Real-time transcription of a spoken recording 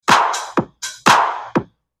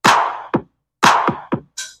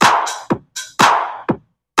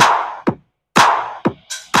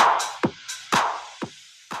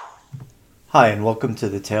Hi, and welcome to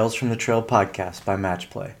the Tales from the Trail podcast by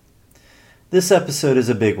Matchplay. This episode is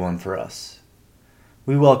a big one for us.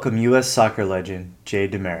 We welcome U.S. soccer legend Jay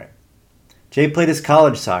DeMerit. Jay played his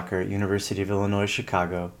college soccer at University of Illinois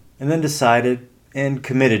Chicago and then decided and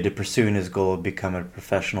committed to pursuing his goal of becoming a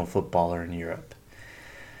professional footballer in Europe.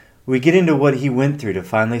 We get into what he went through to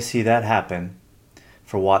finally see that happen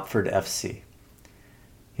for Watford FC.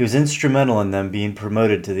 He was instrumental in them being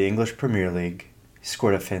promoted to the English Premier League. He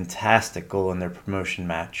scored a fantastic goal in their promotion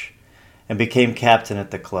match and became captain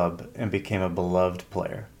at the club and became a beloved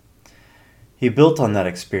player. He built on that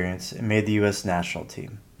experience and made the U.S. national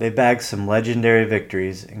team. They bagged some legendary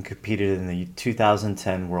victories and competed in the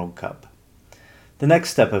 2010 World Cup. The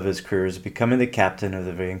next step of his career is becoming the captain of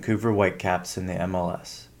the Vancouver Whitecaps in the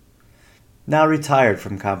MLS. Now retired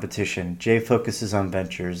from competition, Jay focuses on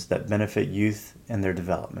ventures that benefit youth and their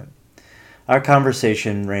development. Our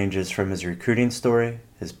conversation ranges from his recruiting story,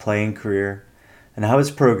 his playing career, and how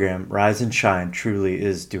his program, Rise and Shine, truly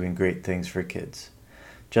is doing great things for kids.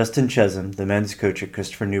 Justin Chesham, the men's coach at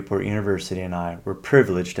Christopher Newport University, and I were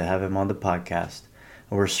privileged to have him on the podcast,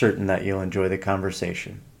 and we're certain that you'll enjoy the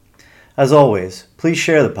conversation. As always, please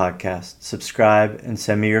share the podcast, subscribe, and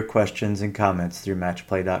send me your questions and comments through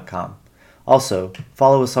matchplay.com. Also,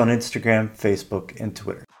 follow us on Instagram, Facebook, and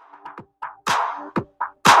Twitter.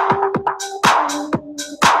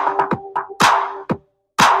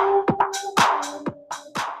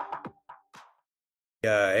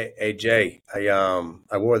 Hey Jay,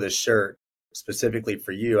 I wore this shirt specifically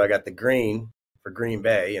for you. I got the green for Green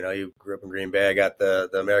Bay. You know, you grew up in Green Bay. I got the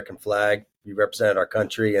American flag. You represented our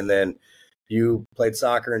country, and then you played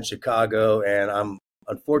soccer in Chicago. And I'm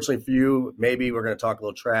unfortunately for you, maybe we're going to talk a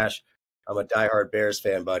little trash. I'm a diehard Bears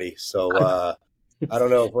fan, buddy. So I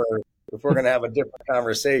don't know if we're going to have a different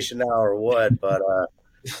conversation now or what. But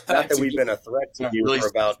not that we've been a threat to you for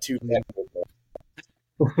about 2 decades.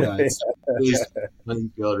 Yeah, it's really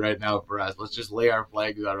playing field right now for us. Let's just lay our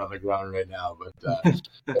flags out on the ground right now. But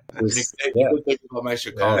think about my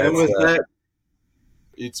Chicago. And with that,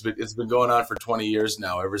 it's been going on for 20 years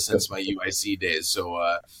now, ever since my UIC days. So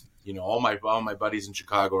all my buddies in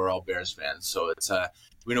Chicago are all Bears fans. So it's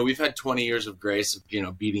we've had 20 years of grace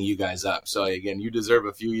of beating you guys up. So again, you deserve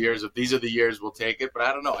a few years. If these are the years, we'll take it. But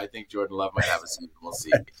I don't know. I think Jordan Love might have a season. We'll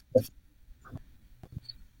see.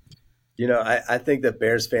 I think that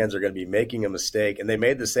Bears fans are going to be making a mistake, and they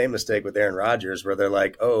made the same mistake with Aaron Rodgers, where they're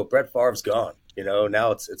like, "Oh, Brett Favre's gone.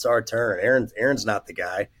 Now it's our turn. Aaron's not the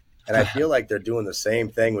guy." And I feel like they're doing the same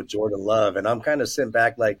thing with Jordan Love. And I'm kind of sitting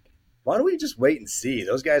back like, why don't we just wait and see?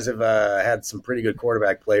 Those guys have had some pretty good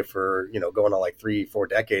quarterback play for going on like 3-4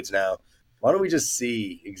 decades now. Why don't we just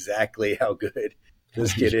see exactly how good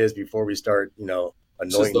this kid is before we start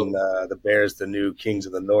anointing the Bears the new kings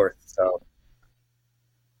of the North? So.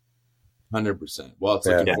 100%. Well, it's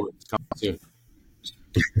looking forward to coming soon.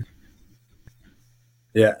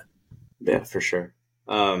 Yeah, for sure.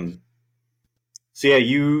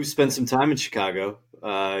 You spent some time in Chicago.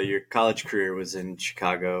 Your college career was in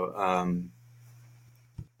Chicago.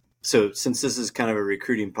 So since this is kind of a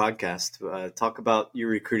recruiting podcast, talk about your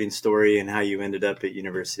recruiting story and how you ended up at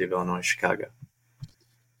University of Illinois Chicago.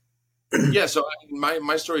 Yeah, so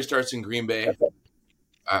my story starts in Green Bay.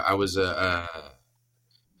 I was a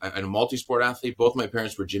multi-sport athlete. Both my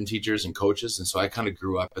parents were gym teachers and coaches, and so I kind of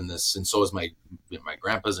grew up in this, and so was my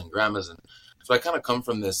grandpas and grandmas, and so I kind of come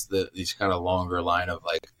from these kind of longer line of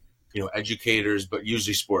educators, but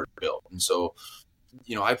usually sport built. And so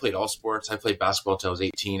I played all sports. I played basketball till I was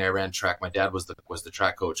 18. I ran track. My dad was the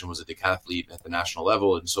track coach and was a decathlete at the national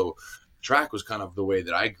level, and so track was kind of the way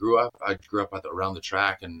that I grew up. I grew up around the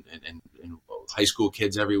track and high school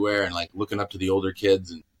kids everywhere, and looking up to the older kids.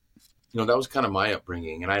 And that was kind of my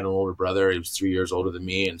upbringing. And I had an older brother. He was 3 years older than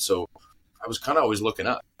me. And so I was kind of always looking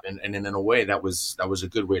up. And in a way, that was a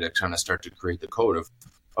good way to kind of start to create the code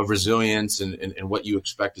of resilience and what you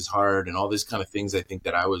expect is hard and all these kind of things. I think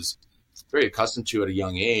that I was very accustomed to at a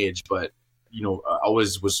young age, but, I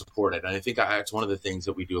always was supported. And I think that's one of the things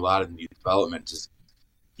that we do a lot in youth development is,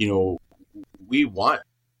 we want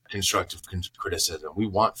constructive criticism. We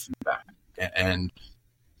want feedback. And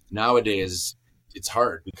nowadays, it's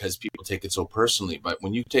hard because people take it so personally, but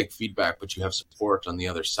when you take feedback, but you have support on the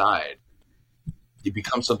other side, it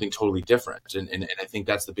becomes something totally different. And I think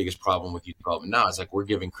that's the biggest problem with youth development now. It's like we're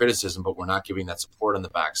giving criticism, but we're not giving that support on the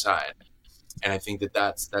backside. And I think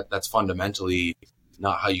that's fundamentally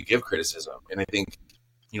not how you give criticism. And I think,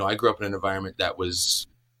 I grew up in an environment that was,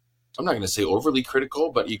 I'm not going to say overly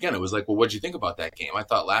critical, but again, it was like, well, what'd you think about that game? I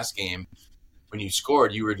thought last game, when you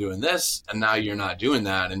scored, you were doing this, and now you're not doing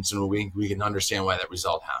that. And so we can understand why that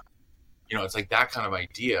result happened. It's like that kind of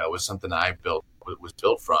idea was something that was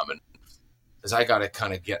built from. And as I got to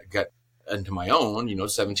kind of get into my own,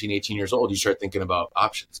 17, 18 years old, you start thinking about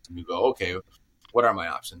options and you go, okay, what are my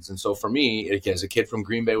options? And so for me, as a kid from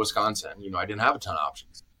Green Bay, Wisconsin, I didn't have a ton of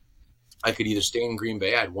options. I could either stay in Green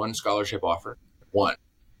Bay. I had one scholarship offer, one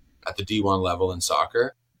at the D1 level in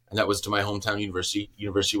soccer. And that was to my hometown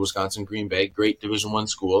University of Wisconsin, Green Bay, great Division I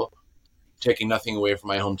school, taking nothing away from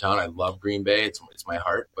my hometown. I love Green Bay. It's my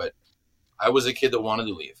heart, but I was a kid that wanted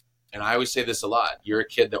to leave. And I always say this a lot. You're a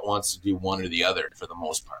kid that wants to do one or the other for the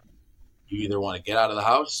most part. You either want to get out of the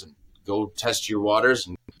house and go test your waters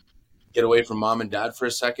and get away from mom and dad for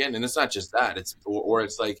a second. And it's not just that. It's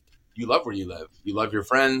like you love where you live. You love your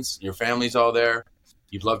friends. Your family's all there.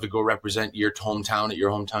 You'd love to go represent your hometown at your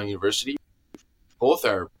hometown university. Both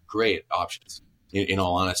are great options. In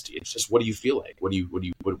all honesty, it's just, what do you feel like?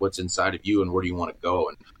 What's inside of you, and where do you want to go?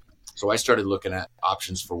 And so I started looking at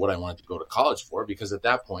options for what I wanted to go to college for, because at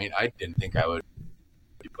that point I didn't think I would.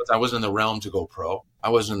 Because I wasn't in the realm to go pro. I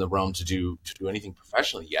wasn't in the realm to do anything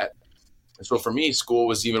professionally yet. And so for me, school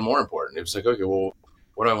was even more important. It was like, okay, well,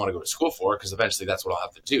 what do I want to go to school for? Because eventually that's what I'll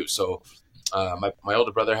have to do. So my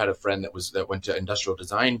older brother had a friend that went to industrial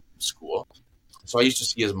design school. So I used to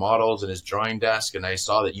see his models and his drawing desk, and I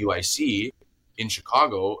saw that UIC in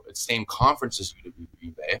Chicago, the same conference as UW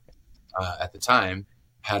Green Bay at the time,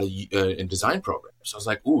 had a design program. So I was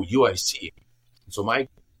like, ooh, UIC. So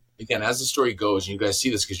again, as the story goes, and you guys see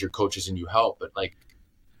this because you're coaches and you help, but like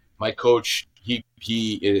my coach,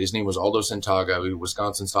 his name was Aldo Santaga, a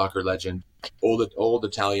Wisconsin soccer legend, old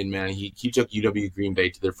Italian man. He took UW Green Bay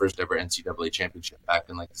to their first ever NCAA championship back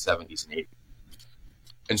in like the 70s and 80s.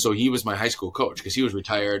 And so he was my high school coach because he was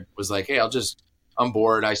retired, was like, hey, I'm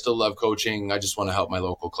bored. I still love coaching. I just want to help my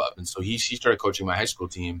local club. And so he started coaching my high school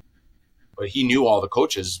team, but he knew all the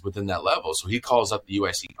coaches within that level. So he calls up the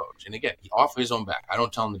UIC coach. And again, off his own back. I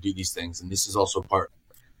don't tell him to do these things. And this is also part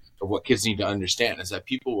of what kids need to understand, is that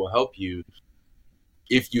people will help you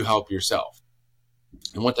if you help yourself.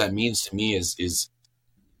 And what that means to me is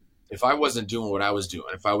if I wasn't doing what I was doing,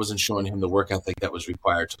 if I wasn't showing him the work ethic that was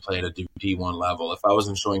required to play at a D1 level, if I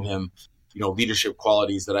wasn't showing him, leadership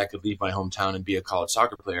qualities that I could leave my hometown and be a college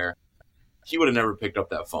soccer player, he would have never picked up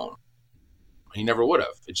that phone. He never would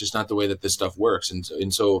have. It's just not the way that this stuff works.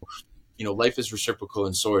 And so, life is reciprocal,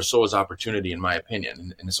 and so is opportunity, in my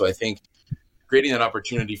opinion. And so I think creating that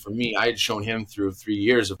opportunity for me, I had shown him through 3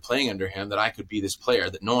 years of playing under him that I could be this player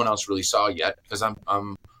that no one else really saw yet, because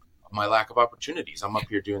I'm my lack of opportunities. I'm up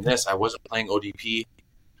here doing this. I wasn't playing ODP.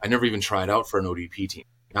 I never even tried out for an ODP team.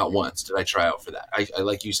 Not once did I try out for that. I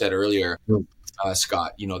like you said earlier,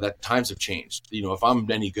 Scott, that times have changed. If I'm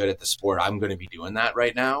any good at the sport, I'm going to be doing that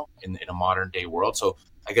right now in a modern day world. So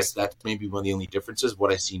I guess that's maybe one of the only differences,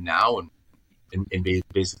 what I see now and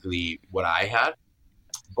basically what I had.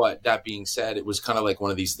 But that being said, it was kind of like one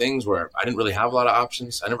of these things where I didn't really have a lot of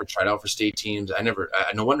options. I never tried out for state teams.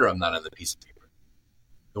 No wonder I'm not on the piece of paper.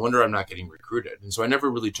 No wonder I'm not getting recruited. And so I never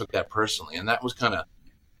really took that personally. And that was kind of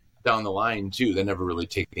down the line too. They never really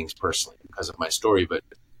take things personally because of my story. But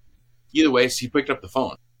either way, so he picked up the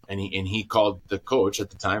phone and he called the coach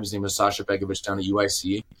at the time. His name was Sasha Begovic down at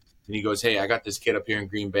UIC. And he goes, hey, I got this kid up here in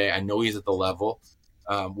Green Bay. I know he's at the level.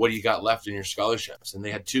 What do you got left in your scholarships? And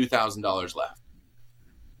they had $2,000 left.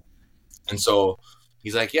 And so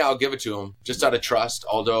he's like, yeah, I'll give it to him just out of trust.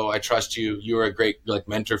 Although I trust you, you were a great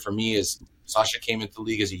mentor for me, as Sasha came into the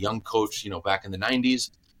league as a young coach, back in the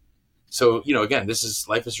 90s. So, again,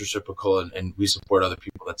 life is reciprocal, and we support other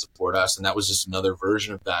people that support us. And that was just another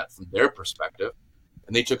version of that from their perspective.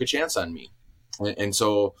 And they took a chance on me. And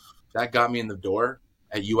so that got me in the door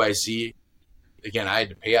at UIC. Again, I had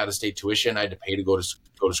to pay out-of-state tuition. I had to pay to go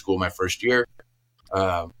to school my first year.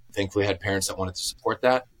 Thankfully, I had parents that wanted to support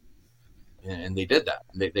that. And they did that.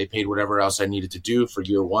 They paid whatever else I needed to do for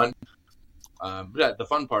year one. But the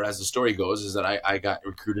fun part, as the story goes, is that I got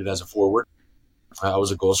recruited as a forward. I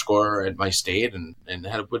was a goal scorer at my state and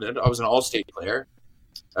I was an all-state player.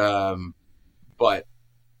 But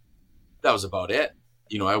that was about it.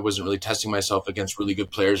 I wasn't really testing myself against really good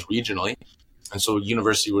players regionally. And so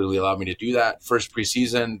university really allowed me to do that. First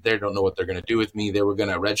preseason, they don't know what they're going to do with me. They were going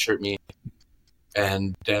to redshirt me.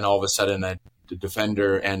 And then all of a sudden, the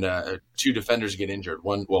defender and two defenders get injured.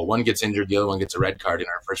 One gets injured, the other one gets a red card in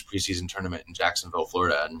our first preseason tournament in Jacksonville,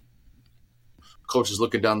 Florida. And coach is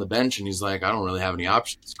looking down the bench and he's like, I don't really have any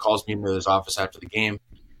options. He calls me into his office after the game.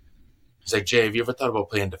 He's like, Jay, have you ever thought about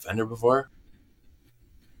playing defender before?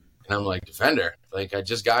 And I'm like, defender? Like, I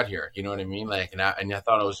just got here. You know what I mean? Like, and I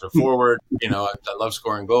thought I was a forward. I love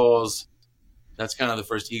scoring goals. that's kind of the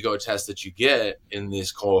first ego test that you get in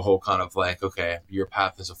this whole kind of like, okay, your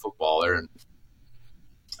path as a footballer. And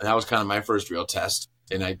that was kind of my first real test.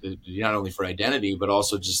 And I, not only for identity, but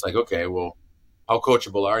also just like, okay, well, how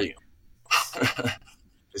coachable are you?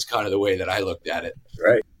 Is kind of the way that I looked at it.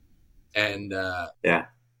 Right. And, Yeah.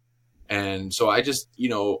 And so I just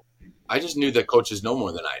knew that coaches know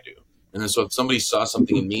more than I do. And then so if somebody saw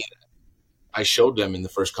something in me, I showed them in the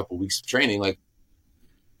first couple of weeks of training, like,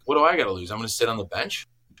 what do I got to lose? I'm going to sit on the bench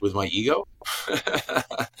with my ego.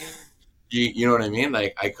 You know what I mean?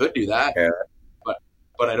 Like, I could do that, Yeah.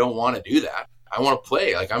 but I don't want to do that. I want to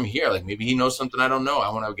play. Like, I'm here. Like, maybe he knows something I don't know. I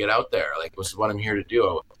want to get out there. Like, this is what I'm here to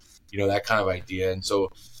do. That kind of idea. And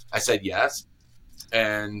so I said yes.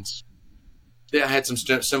 And I had some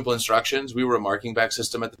simple instructions. We were a marking back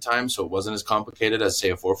system at the time, so it wasn't as complicated as, say,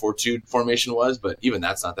 a 4-4-2 formation was. But even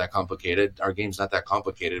that's not that complicated. Our game's not that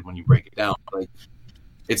complicated when you break it down. Like,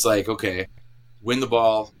 it's like, okay, win the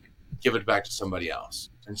ball, give it back to somebody else.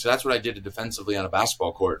 And so that's what I did defensively on a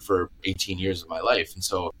basketball court for 18 years of my life. And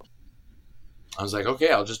so I was like,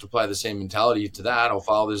 okay, I'll just apply the same mentality to that. I'll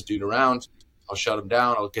follow this dude around. I'll shut him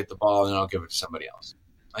down. I'll get the ball, and then I'll give it to somebody else.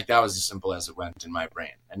 Like, that was as simple as it went in my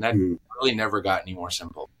brain. And that really never got any more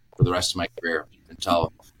simple for the rest of my career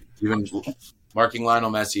until even marking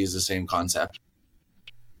Lionel Messi is the same concept.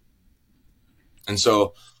 And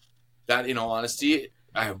so that, in all honesty,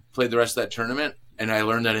 I played the rest of that tournament, and I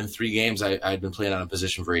learned that in 3 games I had been playing on a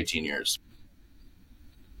position for 18 years.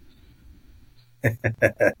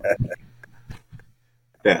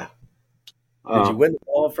 Yeah. Did you win the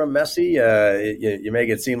ball from Messi? You make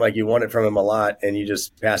it seem like you won it from him a lot, and you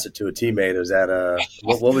just passed it to a teammate. Was that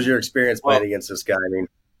what was your experience playing against this guy?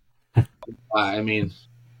 I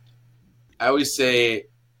always say,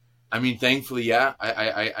 thankfully, yeah,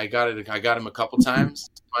 I got it. I got him a couple times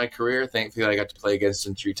in my career. Thankfully, I got to play against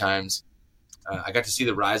him 3 times. I got to see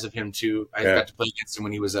the rise of him too. I got to play against him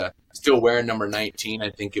when he was still wearing number 19.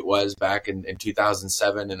 I think it was back in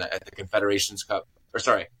 2007 at the Confederations Cup,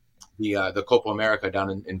 the Copa America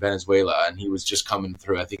down in Venezuela, and he was just coming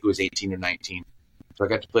through. I think it was 18 or 19. So I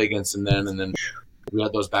got to play against him then, and then we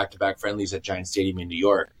had those back-to-back friendlies at Giant Stadium in New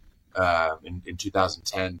York in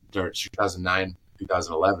 2010, or 2009,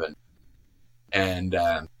 2011. And,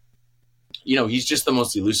 he's just the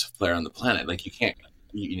most elusive player on the planet. Like, you can't,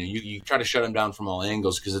 you try to shut him down from all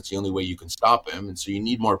angles because it's the only way you can stop him. And so you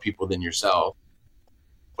need more people than yourself.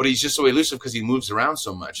 But he's just so elusive because he moves around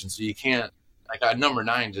so much. And so you can't, like, number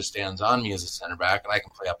 9 just stands on me as a center back, and I can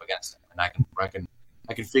play up against him, and I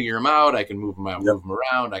can figure him out. I can move him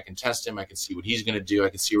around. I can test him. I can see what he's going to do. I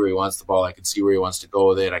can see where he wants the ball. I can see where he wants to go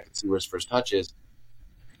with it. I can see where his first touch is.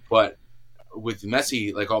 But with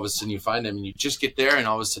Messi, like, all of a sudden you find him and you just get there, and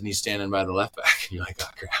all of a sudden he's standing by the left back, and you're like, oh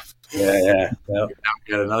crap. Yeah. Now we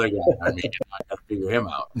got another guy. I got to figure him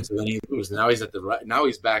out. And so then he moves. Now he's at the right. Now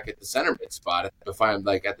he's back at the center mid spot. If I'm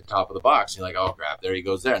like at the top of the box, and you're like, oh crap, there he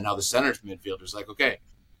goes there. And now the center midfielder's like, okay,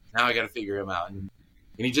 now I got to figure him out. And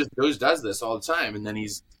he just does this all the time. And then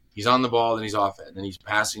he's on the ball, then he's off it, and then he's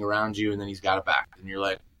passing around you, and then he's got it back. And you're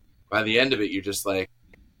like, by the end of it, you're just like,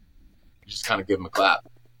 you just kind of give him a clap.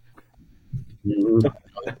 Yeah.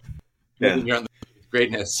 You're on the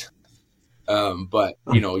greatness. But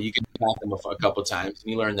you can attack him a couple times,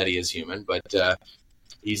 and you learn that he is human. But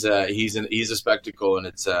he's a spectacle, and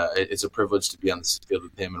it's a privilege to be on the field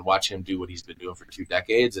with him and watch him do what he's been doing for 2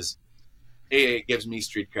 decades. It gives me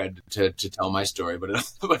street cred to tell my story, but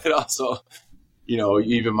it also,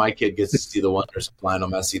 even my kid gets to see the wonders of Lionel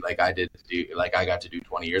Messi, like I got to do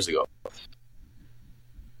 20 years ago.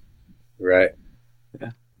 Right.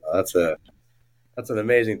 Yeah. That's an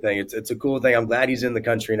amazing thing. It's a cool thing. I'm glad he's in the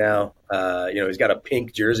country now. He's got a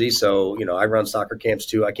pink jersey. So, I run soccer camps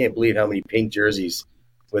too. I can't believe how many pink jerseys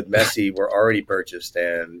with Messi were already purchased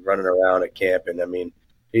and running around at camp. And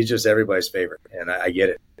he's just everybody's favorite. And I get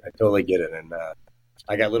it. I totally get it. And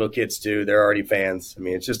I got little kids too. They're already fans.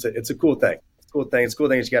 It's a cool thing. It's a cool thing. It's a cool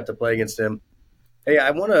thing that you got to play against him. Hey,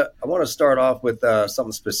 I want to start off with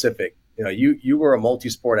something specific. You were a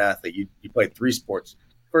multi-sport athlete. You played 3 sports.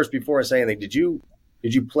 First, before I say anything, did you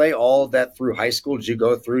play all of that through high school? Did you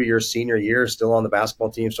go through your senior year still on the basketball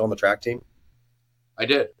team, still on the track team? I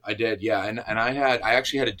did, yeah. And I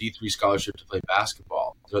actually had a D3 scholarship to play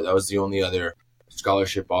basketball. So that was the only other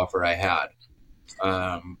scholarship offer I had,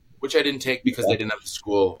 which I didn't take because they didn't have the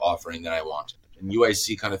school offering that I wanted. And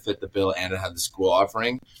UIC kind of fit the bill, and it had the school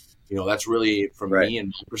offering. That's really, from me and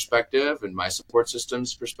my perspective and my support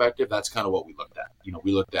system's perspective, that's kind of what we looked at.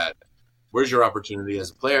 We looked at, where's your opportunity as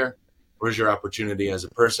a player? Where's your opportunity as a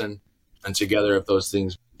person? And together, if those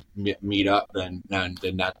things meet up, then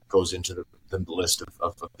that goes into the list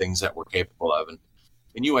of things that we're capable of. And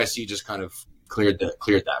UIC just kind of cleared that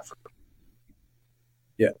for them.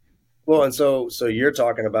 Yeah. Well, and so you're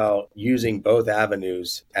talking about using both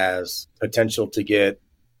avenues as potential to get,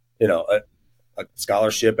 a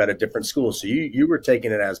scholarship at a different school. So you were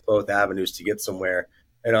taking it as both avenues to get somewhere.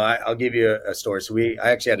 I'll give you a story. So I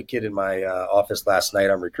actually had a kid in my office last night.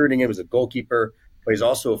 I'm recruiting him. He's a goalkeeper, but he's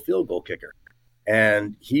also a field goal kicker.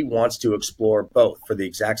 And he wants to explore both for the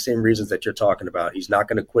exact same reasons that you're talking about. He's not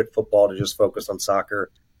going to quit football to just focus on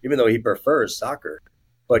soccer, even though he prefers soccer.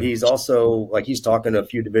 But he's also he's talking to a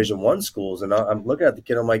few Division I schools. And I'm looking at the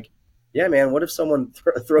kid. I'm like, yeah, man, what if someone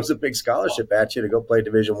throws a big scholarship at you to go play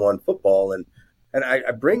Division I football? And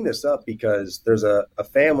I bring this up because there's a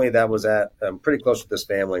family that was pretty close with this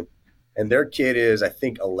family. And their kid is, I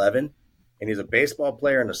think, 11. And he's a baseball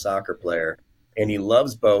player and a soccer player. And he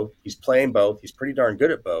loves both. He's playing both. He's pretty darn good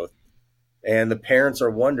at both. And the parents are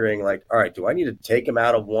wondering, all right, do I need to take him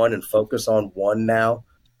out of one and focus on one now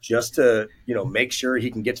just to, make sure he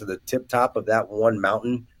can get to the tip top of that one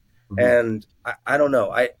mountain? Mm-hmm. And I don't know.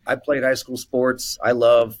 I played high school sports. I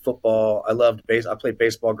love football. I played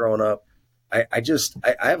baseball growing up. I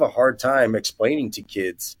have a hard time explaining to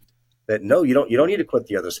kids that, no, you don't need to quit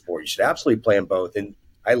the other sport. You should absolutely play them both. And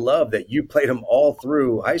I love that you played them all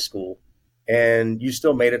through high school and you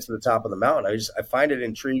still made it to the top of the mountain. I find it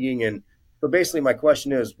intriguing. And but basically my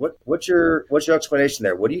question is, what's your explanation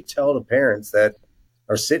there? What do you tell the parents that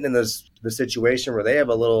are sitting in the situation where they have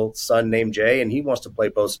a little son named Jay and he wants to play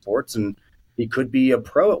both sports and he could be a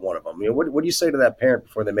pro at one of them? What do you say to that parent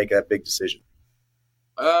before they make that big decision?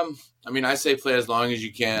 I say play as long as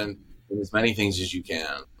you can, and as many things as you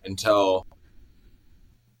can until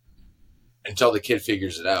the kid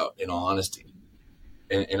figures it out, in all honesty.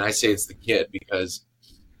 And I say it's the kid because,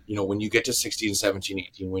 when you get to 16, 17,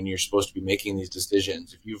 18, when you're supposed to be making these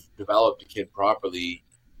decisions, if you've developed a kid properly,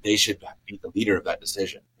 they should be the leader of that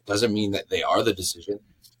decision. It doesn't mean that they are the decision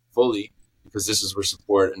fully, because this is where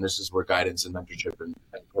support and this is where guidance and mentorship and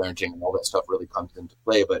parenting and all that stuff really comes into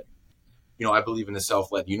play. But, I believe in the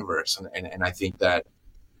self-led universe. And I think that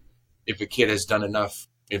if a kid has done enough,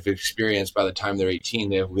 if experience by the time they're 18,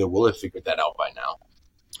 they will have figured that out by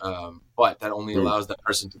now. But that only allows that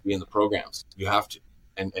person to be in the programs. You have to.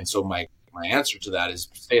 And so my answer to that is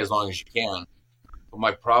stay as long as you can. But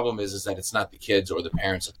my problem is that it's not the kids or the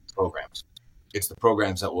parents of the programs. It's the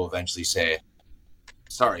programs that will eventually say,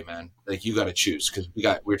 sorry, man, you got to choose, because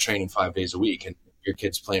we're training 5 days a week and your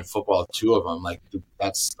kid's playing football, 2 of them.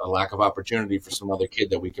 That's a lack of opportunity for some other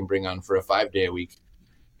kid that we can bring on for a 5-day a week.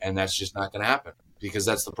 And that's just not going to happen because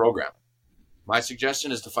that's the program. My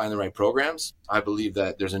suggestion is to find the right programs. I believe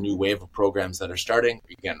that there's a new wave of programs that are starting.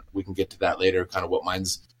 Again, we can get to that later, kind of what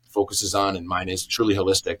mine's focuses on, and mine is truly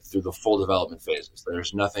holistic through the full development phases.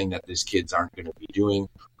 There's nothing that these kids aren't going to be doing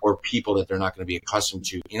or people that they're not going to be accustomed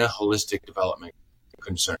to in a holistic development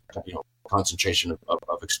concentration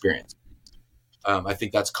of experience. I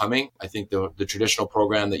think that's coming. I think the traditional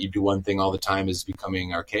program that you do one thing all the time is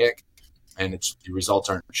becoming archaic, and the results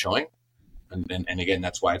aren't showing. And again,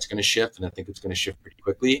 that's why it's going to shift, and I think it's going to shift pretty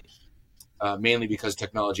quickly, mainly because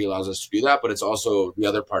technology allows us to do that. But it's also, the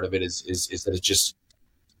other part of it is that it's just,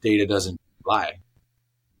 data doesn't lie.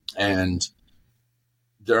 And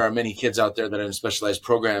there are many kids out there that are in specialized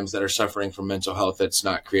programs that are suffering from mental health that's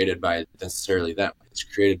not created by necessarily them. It's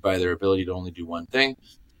created by their ability to only do one thing,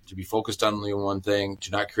 to be focused on only one thing, to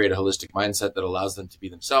not create a holistic mindset that allows them to be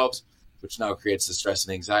themselves, which now creates the stress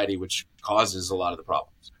and anxiety, which causes a lot of the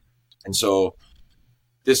problems. And so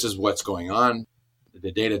this is what's going on.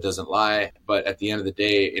 The data doesn't lie, but at the end of the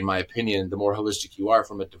day, in my opinion, the more holistic you are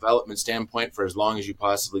from a development standpoint for as long as you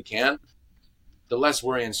possibly can, the less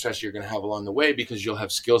worry and stress you're going to have along the way, because you'll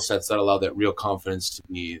have skill sets that allow that real confidence to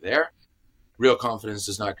be there. Real confidence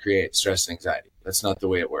does not create stress and anxiety. That's not the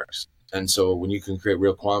way it works. And so when you can create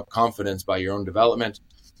real confidence by your own development,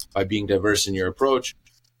 by being diverse in your approach,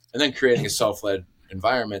 and then creating a self-led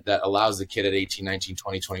environment that allows the kid at 18, 19,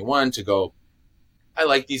 20, 21 to go, I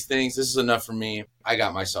like these things. This is enough for me. I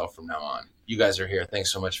got myself from now on. You guys are here. Thanks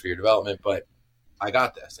so much for your development, but I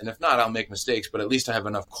got this. And if not, I'll make mistakes, but at least I have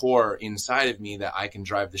enough core inside of me that I can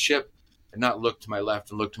drive the ship and not look to my left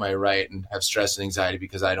and look to my right and have stress and anxiety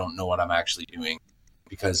because I don't know what I'm actually doing,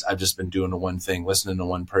 because I've just been doing the one thing, listening to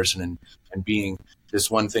one person and being this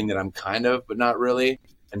one thing that I'm kind of, but not really,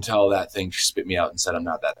 until that thing spit me out and said I'm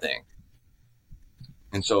not that thing.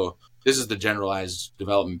 And so this is the generalized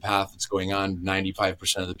development path that's going on.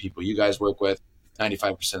 95% of the people you guys work with,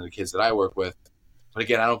 95% of the kids that I work with. But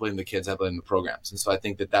again, I don't blame the kids, I blame the programs. And so I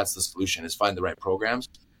think that that's the solution, is find the right programs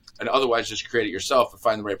And otherwise, just create it yourself and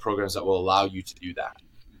find the right programs that will allow you to do that.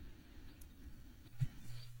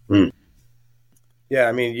 Yeah,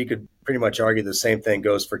 I mean, you could pretty much argue the same thing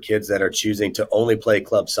goes for kids that are choosing to only play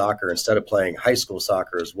club soccer instead of playing high school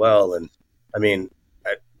soccer as well. And I mean,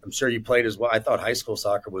 I'm sure you played as well. I thought high school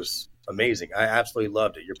soccer was amazing. I absolutely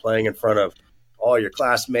loved it. You're playing in front of all your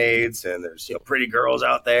classmates, and there's pretty girls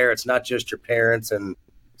out there. It's not just your parents and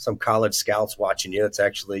some college scouts watching you. It's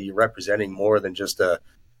actually you're representing more than just the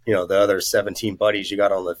other 17 buddies you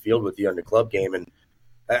got on the field with you in the club game. And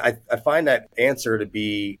I find that answer to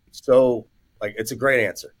be so it's a great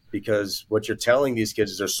answer, because what you're telling these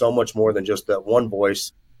kids is there's so much more than just that one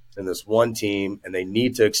voice and this one team, and they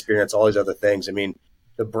need to experience all these other things. I mean,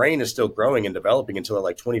 the brain is still growing and developing until they're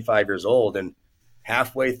like 25 years old. And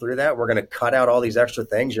halfway through that, we're going to cut out all these extra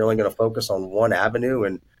things. You're only going to focus on one avenue.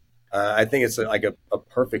 And I think it's like a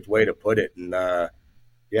perfect way to put it. And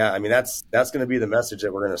yeah, I mean, that's going to be the message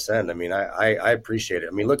that we're going to send. I mean, I appreciate it.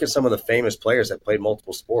 I mean, look at some of the famous players that played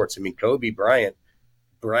multiple sports. I mean, Kobe Bryant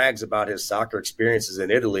brags about his soccer experiences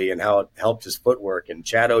in Italy and how it helped his footwork. And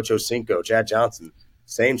Chad Ochocinco, Chad Johnson,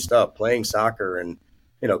 same stuff, playing soccer. And,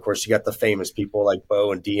 of course, you got the famous people like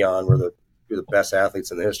Bo and Dion were the best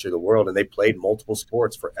athletes in the history of the world, and they played multiple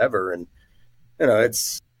sports forever. And,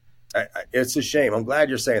 it's a shame. I'm glad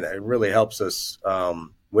you're saying that. It really helps us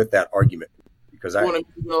with that argument, because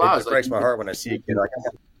it breaks my heart when I see a kid like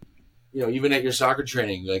that. Even at your soccer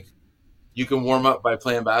training, like, you can warm up by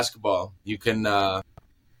playing basketball. You can have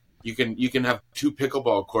 2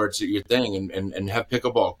 pickleball courts at your thing and have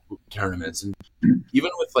pickleball tournaments. And even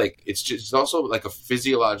with it's also like a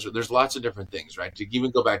physiological, there's lots of different things, right? To even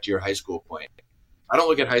go back to your high school point, I don't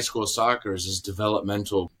look at high school soccer as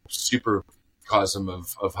developmental supercosm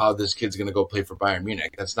of how this kid's going to go play for Bayern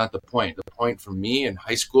Munich. That's not the point. The point for me in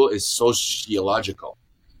high school is sociological.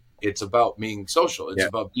 It's about being social. It's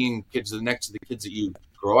about being kids next to the kids that you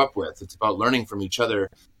grow up with. It's about learning from each other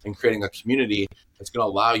and creating a community that's going to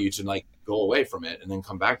allow you to go away from it and then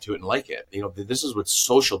come back to it and like it. This is what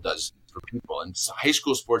social does for people. And high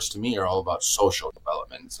school sports to me are all about social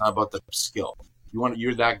development. It's not about the skill.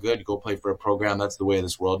 You're that good, go play for a program. That's the way of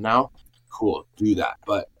this world now. Cool, do that.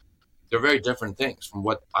 But they're very different things from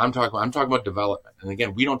what I'm talking about. I'm talking about development. And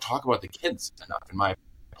again, we don't talk about the kids enough, in my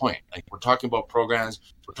point. We're talking about programs.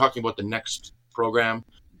 We're talking about the next program.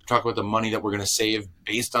 Talk about the money that we're going to save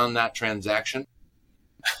based on that transaction.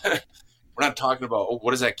 We're not talking about,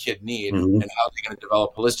 what does that kid need and how they're going to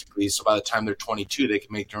develop holistically, so by the time they're 22, they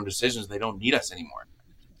can make their own decisions. They don't need us anymore.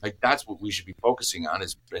 That's what we should be focusing on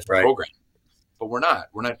is right. Program. But we're not.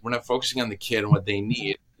 We're not focusing on the kid and what they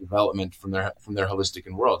need, development from their holistic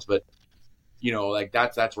and worlds. But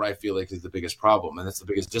that's where I feel like is the biggest problem, and that's the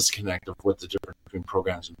biggest disconnect of what the difference between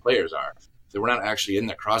programs and players are. That we're not actually in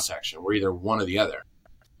the cross section. We're either one or the other.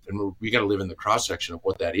 And we got to live in the cross section of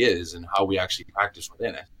what that is and how we actually practice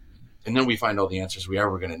within it. And then we find all the answers we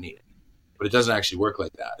ever going to need. But it doesn't actually work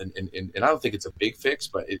like that. And I don't think it's a big fix,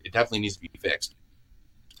 but it definitely needs to be fixed.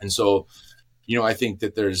 And so, I think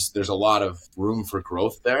that there's a lot of room for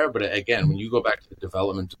growth there. But again, when you go back to the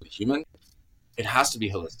development of the human, it has to be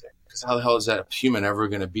holistic. Because how the hell is that human ever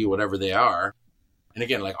going to be whatever they are? And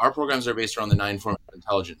again, our programs are based around the 9 forms of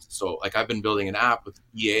intelligence. So I've been building an app with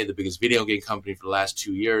EA, the biggest video game company, for the last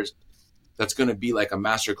 2 years. That's going to be like a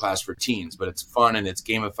masterclass for teens, but it's fun and it's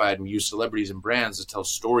gamified. And we use celebrities and brands to tell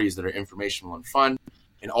stories that are informational and fun.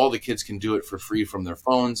 And all the kids can do it for free from their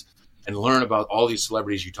phones and learn about all these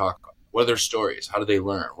celebrities you talk about. What are their stories? How do they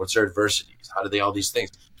learn? What's their adversities? How do they, all these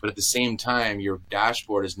things? But at the same time, your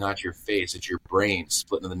dashboard is not your face. It's your brain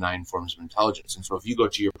split into the 9 forms of intelligence. And so if you go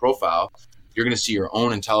to your profile, you're going to see your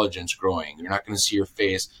own intelligence growing. You're not going to see your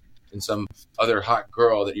face in some other hot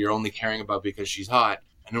girl that you're only caring about because she's hot.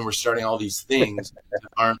 And then we're starting all these things that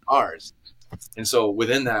aren't ours. And so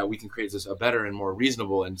within that, we can create a better and more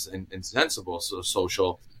reasonable and sensible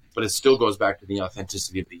social, but it still goes back to the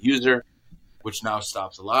authenticity of the user, which now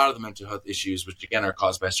stops a lot of the mental health issues, which again are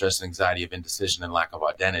caused by stress and anxiety of indecision and lack of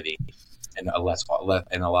identity, and a lot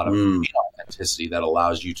of authenticity that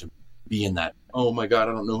allows you to be in that, oh my God,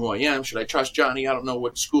 I don't know who I am. Should I trust Johnny? I don't know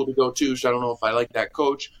what school to go to. I don't know if I like that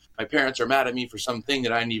coach. My parents are mad at me for something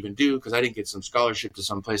that I didn't even do because I didn't get some scholarship to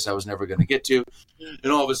some place I was never going to get to.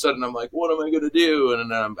 And all of a sudden I'm like, what am I going to do?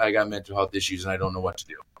 And then I got mental health issues and I don't know what to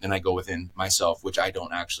do. And I go within myself, which I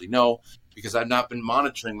don't actually know because I've not been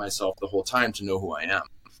monitoring myself the whole time to know who I am.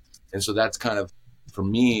 And so that's kind of, for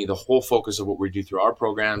me, the whole focus of what we do through our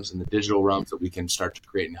programs and the digital realms that we can start to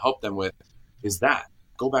create and help them with is that.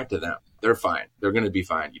 Go back to them. They're fine. They're going to be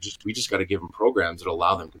fine. We just got to give them programs that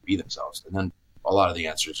allow them to be themselves. And then a lot of the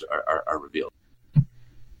answers are revealed.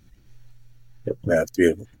 Yep, that's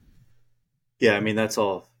beautiful. Yeah, I mean, that's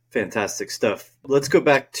all fantastic stuff. Let's go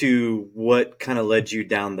back to what kind of led you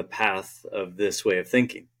down the path of this way of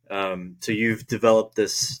thinking. So you've developed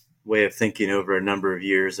this way of thinking over a number of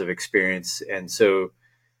years of experience. And so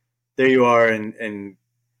there you are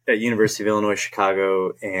at University of Illinois,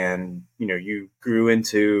 Chicago, and, you grew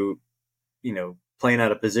into, playing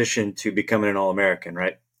out a position to becoming an All-American,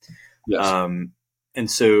 right? Yes.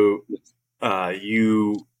 And so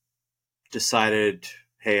you decided,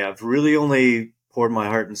 hey, I've really only poured my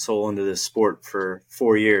heart and soul into this sport for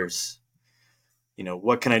 4 years.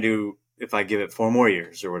 What can I do if I give it 4 more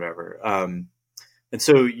years or whatever? And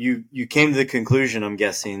so you came to the conclusion, I'm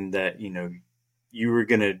guessing, that, you were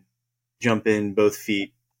going to jump in both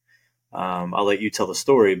feet. I'll let you tell the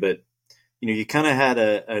story, but, you kind of had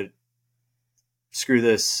a screw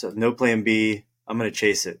this, no plan B. I'm going to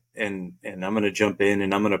chase it and I'm going to jump in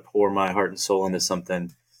and I'm going to pour my heart and soul into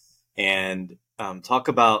something. And talk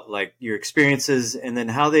about like your experiences and then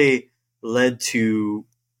how they led to,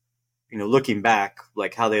 looking back,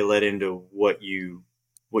 like how they led into what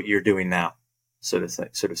you're doing now, so to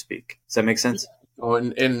speak. Does that make sense? Oh,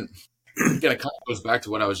 and again, it kind of goes back to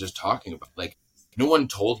what I was just talking about. Like, no one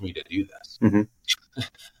told me to do this. Mm-hmm.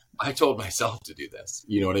 I told myself to do this.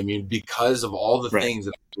 You know what I mean? Because of all the things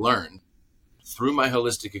that I've learned through my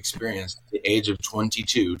holistic experience at the age of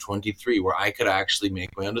 22, 23, where I could actually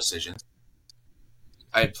make my own decisions.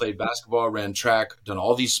 I had played basketball, ran track, done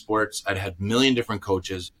all these sports. I'd had a million different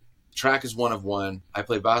coaches. Track is one of one. I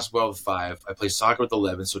played basketball with 5. I played soccer with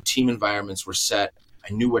 11. So team environments were set.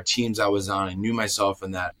 I knew what teams I was on. I knew myself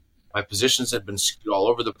in that. My positions had been skewed all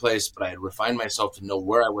over the place, but I had refined myself to know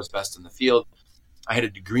where I was best in the field. I had a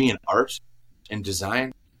degree in art and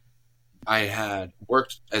design. I had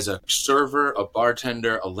worked as a server, a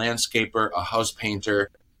bartender, a landscaper, a house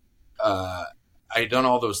painter. I had done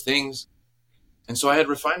all those things. And so I had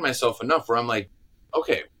refined myself enough where I'm like,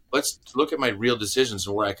 okay, let's look at my real decisions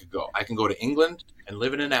and where I could go. I can go to England and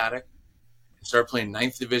live in an attic and start playing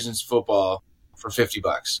 9th divisions football for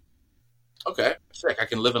 $50. Okay, sick. I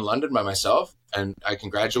can live in London by myself and I can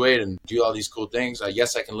graduate and do all these cool things.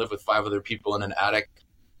 Yes, I can live with 5 other people in an attic.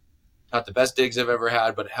 Not the best digs I've ever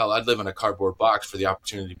had, but hell, I'd live in a cardboard box for the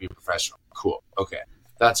opportunity to be a professional. Cool. Okay,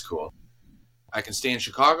 that's cool. I can stay in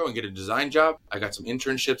Chicago and get a design job. I got some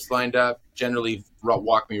internships lined up, generally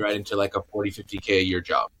walk me right into like a 40, 50K a year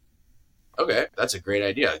job. Okay, that's a great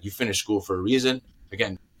idea. You finish school for a reason.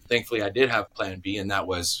 Again, thankfully I did have plan B, and that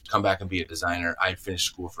was come back and be a designer. I finished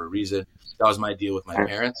school for a reason. That was my deal with my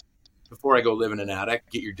parents. Before I go live in an attic,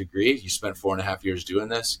 get your degree. You spent 4.5 years doing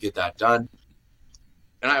this, get that done.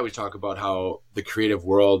 And I always talk about how the creative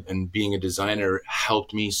world and being a designer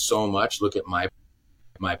helped me so much look at my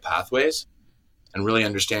pathways and really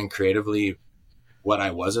understand creatively what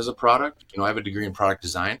I was as a product. I have a degree in product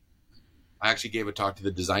design. I actually gave a talk to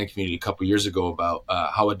the design community a couple years ago about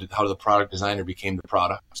how the product designer became the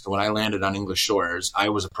product. So when I landed on English shores, I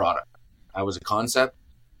was a product. I was a concept.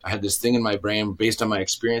 I had this thing in my brain based on my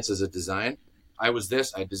experience as a design. I was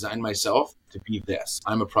this. I designed myself to be this.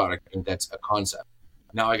 I'm a product, and that's a concept.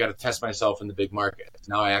 Now I got to test myself in the big market.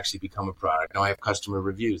 Now I actually become a product. Now I have customer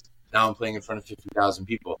reviews. Now I'm playing in front of 50,000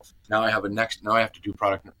 people. Now I have to do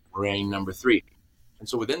product ranking number 3. And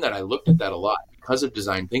so within that, I looked at that a lot. Because of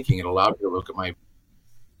design thinking, it allowed me to look at my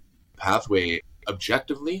pathway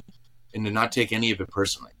objectively and to not take any of it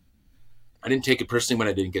personally. I didn't take it personally when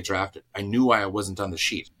I didn't get drafted. I knew why I wasn't on the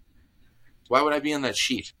sheet. Why would I be on that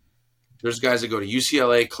sheet? There's guys that go to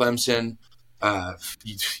UCLA, Clemson,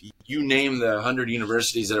 you name the 100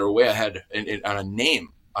 universities that are way ahead on a name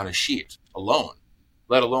on a sheet alone,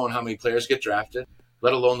 let alone how many players get drafted,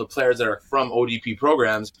 let alone the players that are from ODP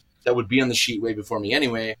programs that would be on the sheet way before me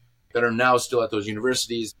anyway, that are now still at those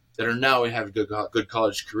universities, that are now have good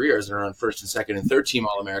college careers and are on first and second and third team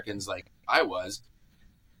All-Americans like I was.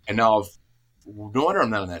 And now, no wonder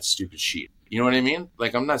I'm not on that stupid sheet. You know what I mean?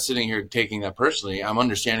 Like, I'm not sitting here taking that personally. I'm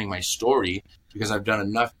understanding my story because I've done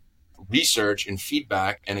enough research and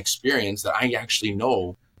feedback and experience that I actually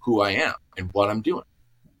know who I am and what I'm doing.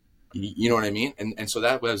 You know what I mean? And so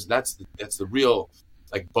that's the real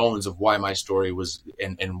like bones of why my story was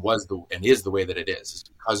and is the way that it is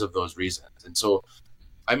because of those reasons. And so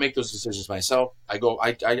I make those decisions myself.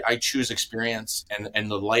 I choose experience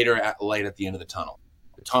and the light at the end of the tunnel.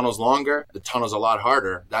 The tunnel's longer, the tunnel's a lot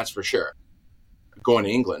harder, that's for sure. Going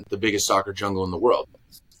to England, the biggest soccer jungle in the world.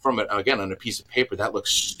 From it again on a piece of paper, that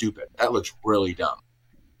looks stupid. That looks really dumb.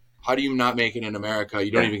 How do you not make it in America?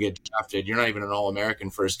 You don't even get drafted. You're not even an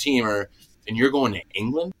All-American first teamer, and you're going to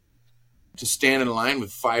England to stand in line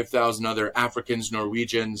with 5,000 other Africans,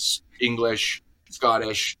 Norwegians, English,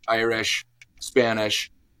 Scottish, Irish,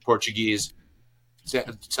 Spanish, Portuguese,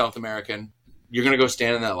 South American. You're going to go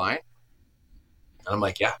stand in that line? And I'm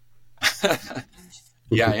like, yeah.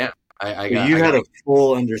 Yeah, I am. You had a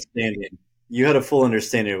full understanding. You had a full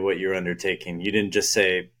understanding of what you were undertaking. You didn't just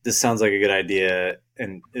say, this sounds like a good idea.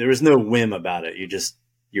 And there was no whim about it.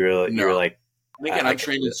 You were like, again, I'm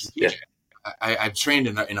trained in strategic. Yeah. I've trained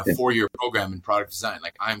in a 4-year program in product design.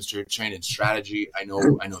 Like, I'm trained in strategy. I know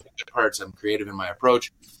the good parts. I'm creative in my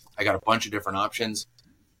approach. I got a bunch of different options.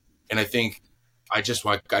 And I think I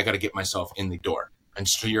got to get myself in the door. And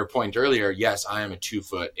to your point earlier, yes, I am a 2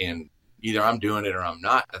 foot in. Either I'm doing it or I'm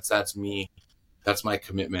not. That's me. That's my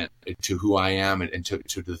commitment to who I am and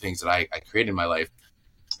to the things that I create in my life.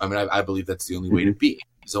 I mean, I believe that's the only way to be.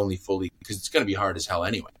 It's only fully, because it's going to be hard as hell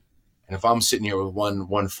anyway. And if I'm sitting here with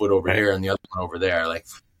one foot over here and the other one over there, like,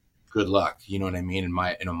 good luck. You know what I mean? In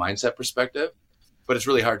a mindset perspective. But it's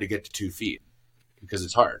really hard to get to 2 feet because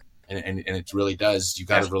it's hard, and it really does. You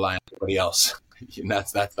got to rely on somebody else, and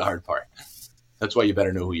that's the hard part. That's why you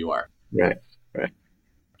better know who you are. Right.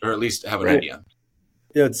 Or at least have an idea.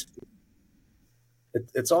 Yeah,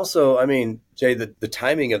 it's also, I mean, Jay, the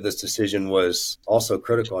timing of this decision was also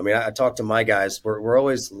critical. I mean, I talked to my guys. We're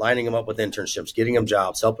always lining them up with internships, getting them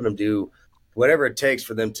jobs, helping them do whatever it takes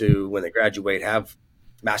for them to, when they graduate, have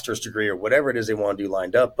master's degree or whatever it is they want to do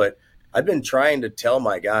lined up. But I've been trying to tell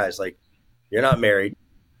my guys, like, you're not married,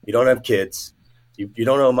 you don't have kids, you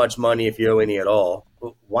don't owe much money if you owe any at all.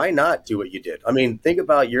 Why not do what you did? I mean, think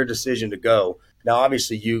about your decision to go. Now,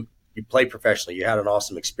 obviously, you played professionally. You had an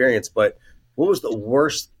awesome experience. But what was the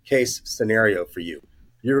worst case scenario for you?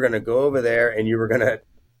 You were going to go over there and you were going to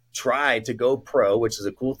try to go pro, which is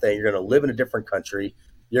a cool thing. You're going to live in a different country.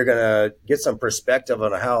 You're going to get some perspective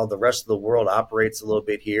on how the rest of the world operates a little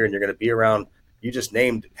bit here. And you're going to be around, you just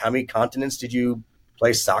named, how many continents did you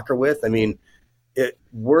play soccer with? I mean,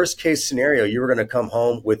 worst case scenario, you were going to come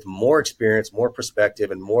home with more experience, more perspective,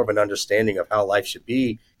 and more of an understanding of how life should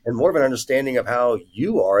be, and more of an understanding of how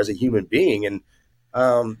you are as a human being. And,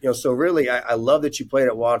 so really, I love that you played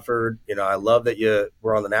at Watford. I love that you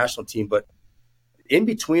were on the national team, but in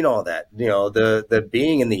between all that, the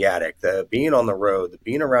being in the attic, the being on the road, the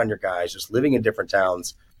being around your guys, just living in different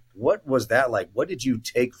towns, what was that like? What did you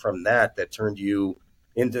take from that turned you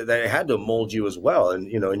into, that it had to mold you as well? And,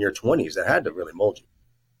 in your 20s, that had to really mold you.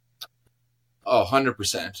 Oh,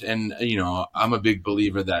 100%. And, I'm a big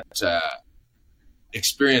believer that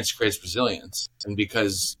experience creates resilience. And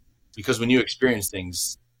because when you experience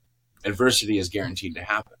things, adversity is guaranteed to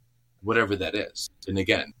happen, whatever that is. And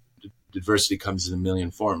again, adversity comes in a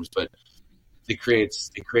million forms, but it creates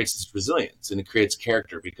this resilience, and it creates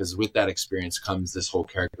character, because with that experience comes this whole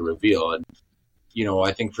character reveal. And,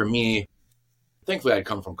 I think for me, thankfully I'd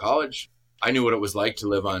come from college. I knew what it was like to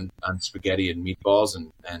live on spaghetti and meatballs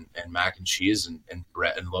and mac and cheese and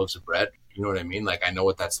bread and loaves of bread. You know what I mean? Like, I know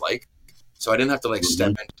what that's like. So I didn't have to step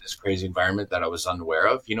into this crazy environment that I was unaware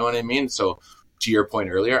of. You know what I mean? So to your point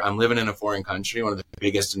earlier, I'm living in a foreign country, one of the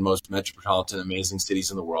biggest and most metropolitan, amazing cities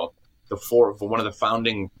in the world. One of the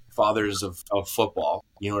founding fathers of football.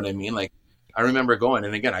 You know what I mean? Like, I remember going,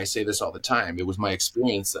 and again, I say this all the time, it was my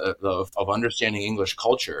experience of understanding English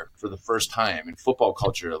culture for the first time, and football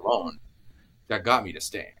culture alone, that got me to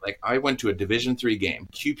stay. Like, I went to a Division III game,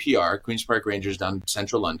 QPR, Queen's Park Rangers, down in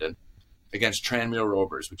central London, against Tranmere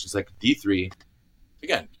Rovers, which is like D3.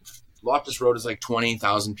 Again, Loftus Road is like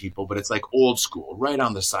 20,000 people, but it's like old school, right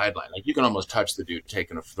on the sideline. Like, you can almost touch the dude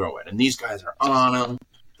taking a throw in, and these guys are on him.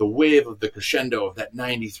 The wave of the crescendo of that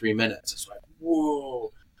 93 minutes is like,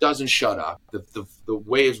 whoa, doesn't shut up. The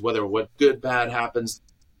waves, whether what good, bad happens,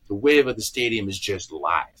 the wave of the stadium is just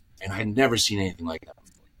live. And I'd never seen anything like that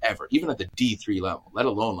before, ever, even at the D3 level, let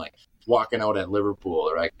alone like walking out at Liverpool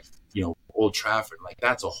or like, Old Trafford. Like,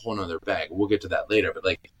 that's a whole nother bag. We'll get to that later. But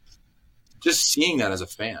like, just seeing that as a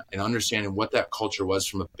fan and understanding what that culture was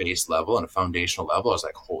from a base level and a foundational level, I was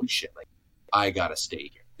like, holy shit, like, I got to stay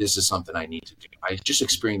here. This is something I need to do. I just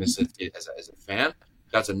experienced this as a fan.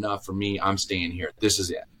 That's enough for me. I'm staying here. This is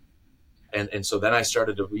it. And so then I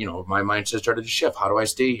started to, my mindset started to shift. How do I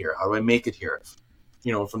stay here? How do I make it here?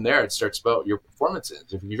 From there, it starts about your performances.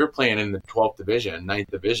 If you're playing in the 12th division, 9th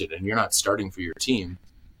division, and you're not starting for your team,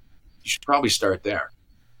 you should probably start there.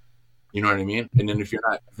 You know what I mean? And then if you're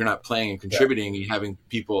not playing and contributing, and having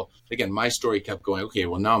people, again, my story kept going, okay,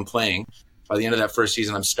 well, now I'm playing. By the end of that first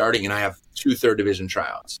season, I'm starting, and I have 2 third division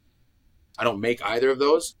tryouts. I don't make either of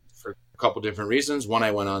those for a couple different reasons. One,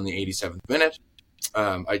 I went on the 87th minute.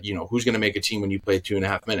 Who's going to make a team when you play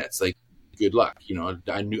 2.5 minutes? Like, good luck.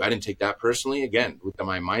 I didn't take that personally. Again, with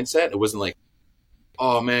my mindset, it wasn't like,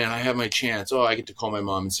 oh man, I have my chance. Oh, I get to call my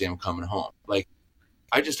mom and say I'm coming home. Like,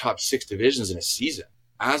 I just hopped 6 divisions in a season.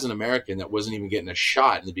 as an American that wasn't even getting a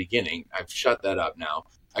shot in the beginning. I've shut that up now.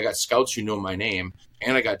 I got scouts who know my name,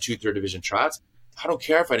 and I got 2 third division tryouts. I don't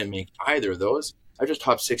care if I didn't make either of those. I just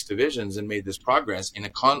topped 6 divisions and made this progress in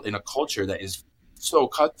a culture that is so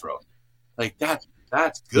cutthroat. Like that's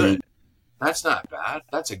good. Mm-hmm. That's not bad.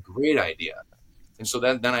 That's a great idea. And so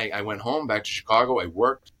then I went home back to Chicago. I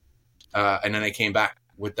worked, and then I came back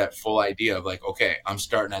with that full idea of like, okay, I'm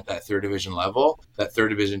starting at that 3rd division level. That 3rd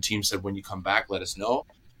division team said, when you come back, let us know.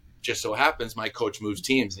 Just so happens my coach moves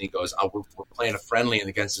teams, and he goes, we're playing a friendly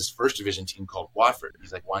against this 1st division team called Watford.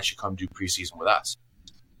 He's like, why don't you come do preseason with us?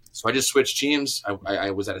 So I just switched teams.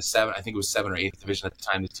 I was at a 7, I think it was 7 or 8th division at the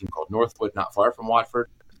time, this team called Northwood, not far from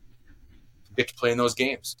Watford. Get to play in those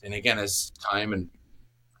games. And again, as time, and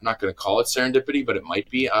I'm not going to call it serendipity, but it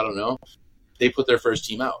might be, I don't know. They put their first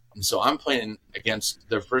team out. And so I'm playing against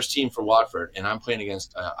their first team for Watford, and I'm playing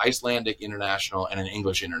against an Icelandic international and an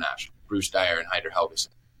English international, Bruce Dyer and Heider Helgeson.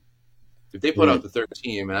 If they put out the 3rd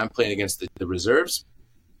team and I'm playing against the reserves,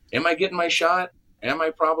 am I getting my shot? Am I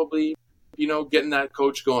probably, getting that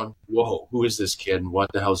coach going, whoa, who is this kid and what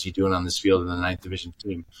the hell is he doing on this field in the 9th division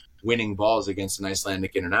team, winning balls against an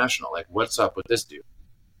Icelandic international? Like, what's up with this dude?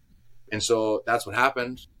 And so that's what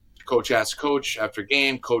happened. Coach asks coach after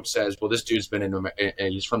game. Coach says, well, this dude's been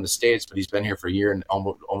he's from the States, but he's been here for a year and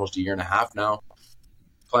almost a year and a half now,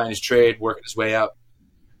 playing his trade, working his way up.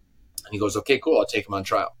 And he goes, okay, cool, I'll take him on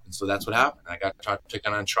trial. And so that's what happened. I got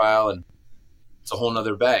taken on trial, and it's a whole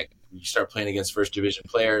nother bag. You start playing against 1st division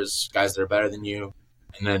players, guys that are better than you.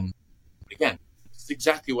 And then, again, it's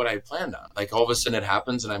exactly what I had planned on. Like, all of a sudden it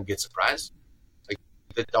happens, and I get surprised. Like,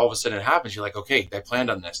 all of a sudden it happens. You're like, okay, I planned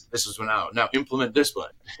on this. This is now implement this one.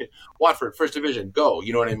 Watford, 1st division, go.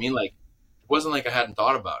 You know what I mean? Like, it wasn't like I hadn't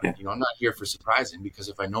thought about it. I'm not here for surprising, because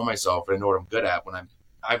if I know myself and I know what I'm good at,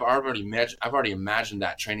 I've already imagined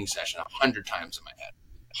that training session 100 times in my head.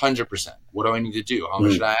 100%. What do I need to do? How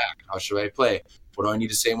much should I act? How should I play? What do I need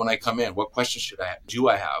to say when I come in? What questions do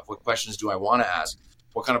I have? What questions do I want to ask?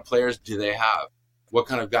 What kind of players do they have? What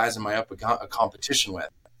kind of guys am I up a competition with?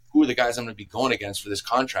 Who are the guys I'm going to be going against for this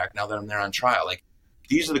contract now that I'm there on trial? Like,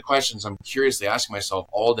 these are the questions I'm curiously asking myself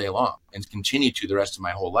all day long, and continue to the rest of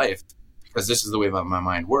my whole life, because this is the way my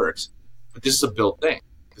mind works. But this is a built thing.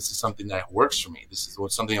 This is something that works for me. This is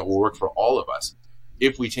something that will work for all of us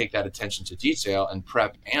if we take that attention to detail and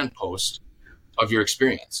prep and post of your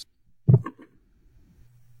experience.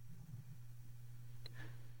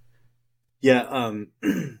 Yeah.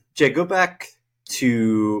 Jay, go back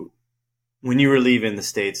to when you were leaving the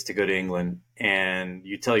States to go to England, and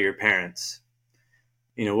you tell your parents,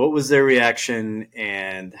 what was their reaction,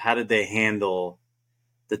 and how did they handle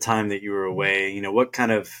the time that you were away? What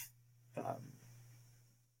kind of,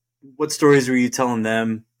 what stories were you telling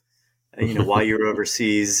them, while you were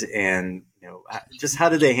overseas, and, just how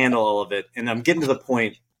did they handle all of it? And I'm getting to the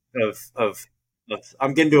point of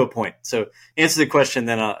I'm getting to a point. So answer the question,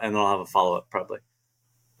 then I'll have a follow-up probably.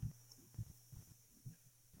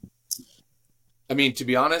 I mean, to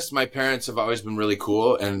be honest, my parents have always been really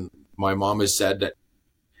cool, and my mom has said that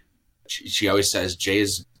she always says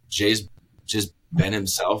Jay's just been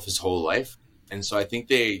himself his whole life, and so I think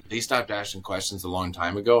they stopped asking questions a long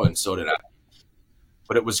time ago, and so did I.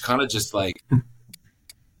 But it was kind of just like,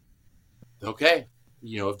 okay,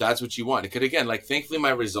 if that's what you want. It could, again, like, thankfully my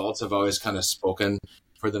results have always kind of spoken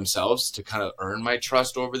for themselves to kind of earn my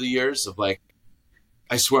trust over the years of like,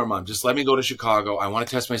 I swear, Mom, just let me go to Chicago. I want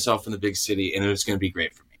to test myself in the big city, and it's going to be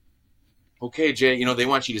great for me. Okay, Jay, they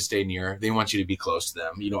want you to stay near. They want you to be close to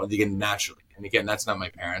them, again, naturally. And again, that's not my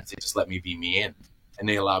parents. They just let me be me, and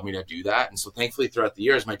they allowed me to do that. And so thankfully throughout the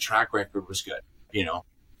years, my track record was good.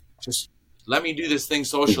 Just let me do this thing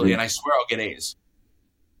socially, and I swear I'll get A's.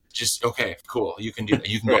 Just, okay, cool. You can do that.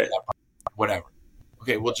 You can go to that part, whatever.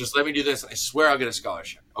 Okay, well, just let me do this. I swear I'll get a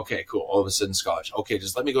scholarship. Okay, cool. All of a sudden, scholarship. Okay,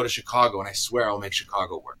 just let me go to Chicago, and I swear I'll make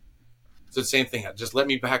Chicago work. It's the same thing. Just let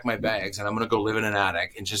me pack my bags, and I'm going to go live in an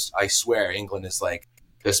attic, and I swear England is like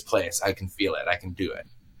this place. I can feel it. I can do it.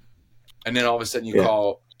 And then all of a sudden you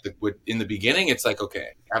call, in the beginning, it's like, okay,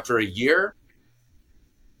 after a year,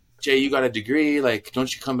 Jay, you got a degree. Like,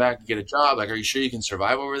 don't you come back and get a job? Like, are you sure you can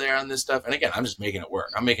survive over there on this stuff? And again, I'm just making it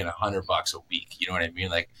work. I'm making $100 a week. You know what I mean?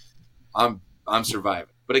 Like, I'm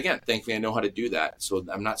surviving. But again, thankfully I know how to do that. So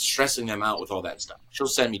I'm not stressing them out with all that stuff. She'll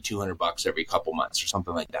send me $200 every couple months or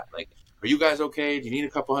something like that. Like, are you guys okay? Do you need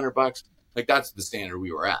a couple $100? Like, that's the standard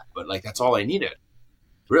we were at. But like, that's all I needed.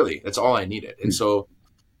 Really, that's all I needed. And so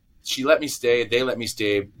she let me stay. They let me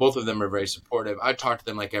stay. Both of them are very supportive. I talk to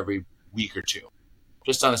them like every week or two,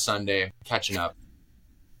 just on a Sunday, catching up.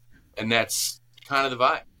 And that's kind of the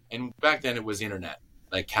vibe. And back then it was internet.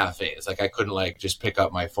 like cafes. Like I couldn't like just pick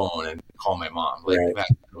up my phone and call my mom. Like Right. back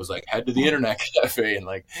then it was like head to the internet cafe and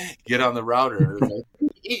like get on the router. It was like,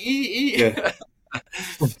 Yeah.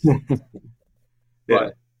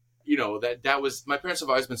 But that was, my parents have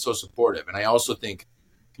always been so supportive. And I also think,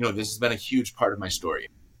 this has been a huge part of my story,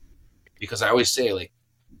 because I always say, like,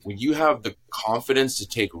 when you have the confidence to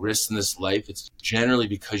take risks in this life, it's generally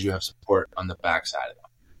because you have support on the backside of it.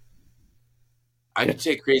 I could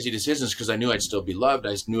take crazy decisions because I knew I'd still be loved.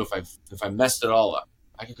 I knew if I messed it all up,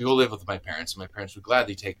 I could go live with my parents, and my parents would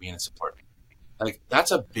gladly take me in and support me. Like, that's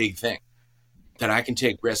a big thing, that I can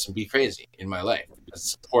take risks and be crazy in my life. The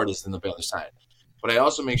support is on the other side. But I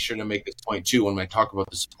also make sure to make this point too when I talk about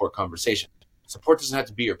the support conversation. Support doesn't have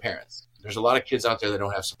to be your parents. There's a lot of kids out there that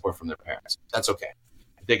don't have support from their parents. That's okay.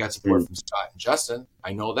 They got support from Scott and Justin.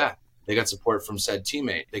 I know that. They got support from said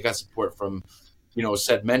teammate. They got support from,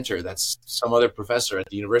 said mentor. That's some other professor at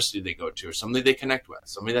the university they go to, or somebody they connect with,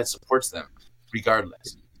 somebody that supports them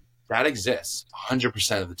regardless. That exists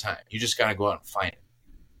 100% of the time. You just got to go out and find it.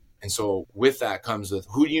 And so with that comes with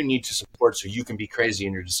who you need to support so you can be crazy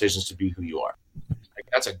in your decisions to be who you are. Like,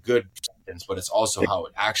 that's a good sentence, but it's also how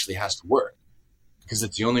it actually has to work, because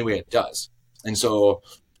it's the only way it does. And so,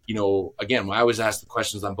 again, when I always ask the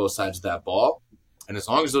questions on both sides of that ball, and as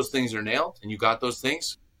long as those things are nailed and you got those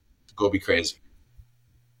things, go be crazy.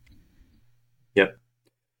 Yep.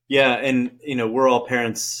 Yeah. And, we're all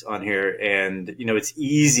parents on here, and, it's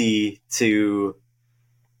easy to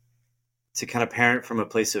kind of parent from a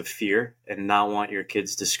place of fear and not want your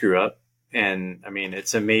kids to screw up. And I mean,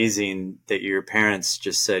 it's amazing that your parents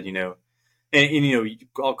just said, and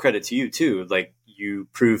all credit to you too. Like, you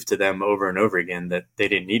proved to them over and over again that they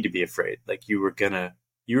didn't need to be afraid. Like, you were gonna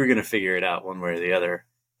figure it out one way or the other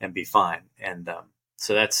and be fine. And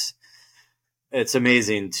so it's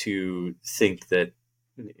amazing to think that.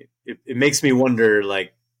 It makes me wonder,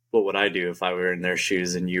 like, what would I do if I were in their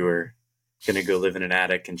shoes and you were going to go live in an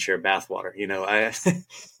attic and share bathwater?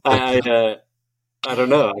 I don't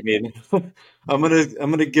know. I mean, I'm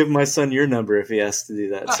gonna give my son your number if he has to do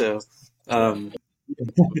that. So, and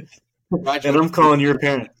I'm calling your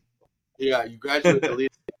parent. Yeah, you graduate the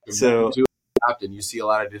lead. So, captain, you see a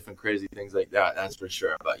lot of different crazy things like that. That's for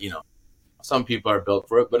sure. But some people are built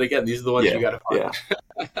for it. But again, these are the ones you got to find.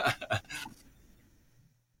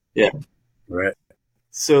 Yeah. Right.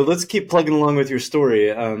 So let's keep plugging along with your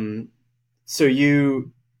story. So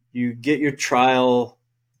you get your trial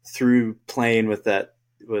through playing with that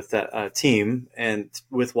team and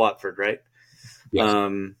with Watford, right? Yes.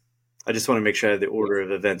 I just want to make sure I have the order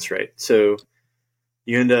of events right. So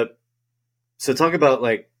you end up. So talk about,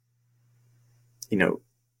 like,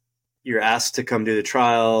 you're asked to come do the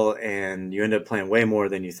trial, and you end up playing way more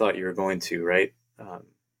than you thought you were going to, right?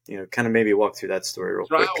 Kind of maybe walk through that story real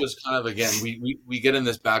quick. Trial was kind of, again, we get in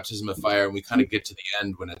this baptism of fire, and we kind of get to the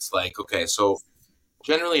end when it's like, okay, so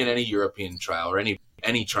generally in any European trial or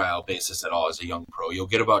any trial basis at all as a young pro, you'll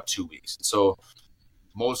get about 2 weeks. So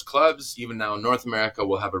most clubs, even now in North America,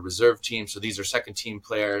 will have a reserve team. So these are second team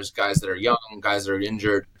players, guys that are young, guys that are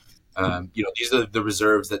injured. These are the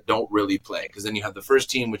reserves that don't really play, because then you have the first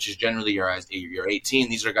team, which is generally your 18.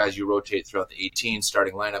 These are guys you rotate throughout the 18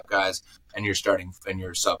 starting lineup guys, and you're starting and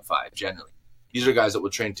you're sub 5 generally. These are guys that will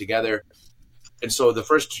train together. And so the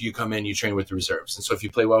first you come in, you train with the reserves. And so if you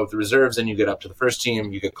play well with the reserves, then you get up to the first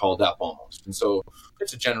team, you get called up almost. And so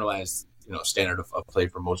it's a generalized, standard of play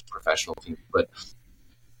for most professional teams. But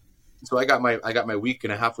so I got my week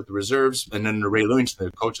and a half with the reserves, and then Ray Lewington, the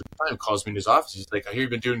coach at the time, calls me in his office. He's like, "I hear you've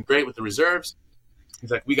been doing great with the reserves." He's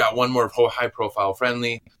like, "We got one more high-profile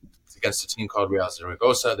friendly. It's against a team called Real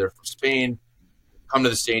Zaragoza. They're from Spain. Come to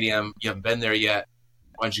the stadium. You haven't been there yet.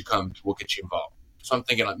 Why don't you come? We'll get you involved." So I'm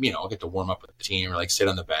thinking, I'll get to warm up with the team or like sit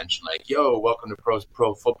on the bench and like, "Yo, welcome to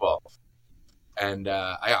pro football." And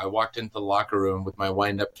I walked into the locker room with my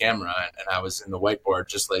wind-up camera, and I was in the whiteboard,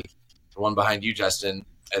 just like the one behind you, Justin.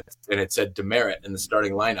 And it said DeMerit in the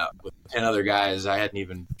starting lineup with 10 other guys I hadn't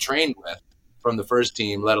even trained with from the first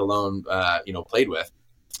team, let alone, played with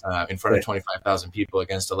in front of 25,000 people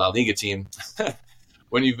against a La Liga team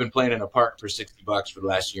when you've been playing in a park for $60 for the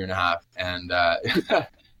last year and a half. And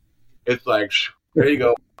it's like, there you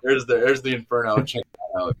go. There's the Inferno. Check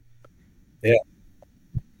that out. Yeah.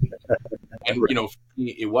 And,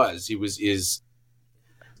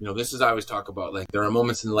 this is I always talk about, like, there are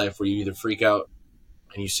moments in life where you either freak out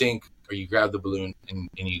and you sink, or you grab the balloon and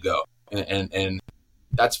you go. And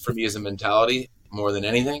that's, for me, as a mentality more than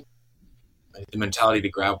anything. The mentality to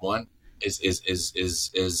grab one is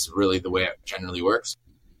really the way it generally works.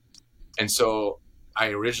 And so I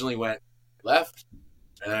originally went left,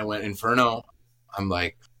 and I went Inferno. I'm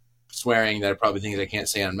like, swearing that are probably things I can't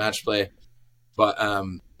say on match play. But I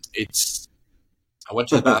went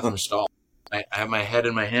to the bathroom stall. I have my head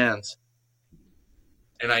in my hands,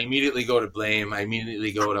 and I immediately go to blame. I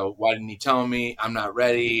immediately go to, why didn't he tell me? I'm not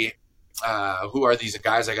ready. Who are these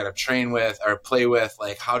guys I got to train with or play with?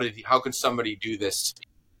 Like, how could somebody do this to me?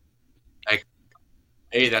 Like,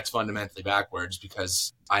 that's fundamentally backwards,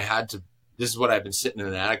 because I had to. This is what I've been sitting in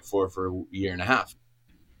an attic for a year and a half.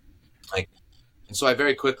 Like, and so I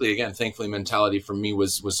very quickly, again, thankfully, mentality for me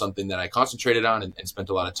was something that I concentrated on and spent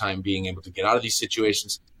a lot of time being able to get out of these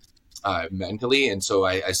situations mentally. And so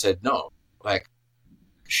I said, no, like,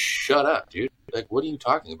 shut up, dude. Like, what are you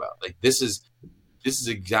talking about? Like, this is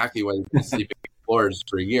exactly why you've been sleeping on floors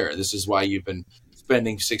for a year. This is why you've been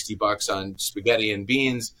spending $60 on spaghetti and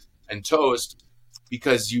beans and toast,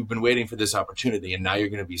 because you've been waiting for this opportunity, and now you're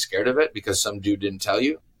going to be scared of it because some dude didn't tell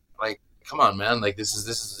you. Like, come on, man. Like, this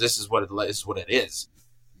is what it is.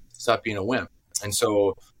 Stop being a wimp. And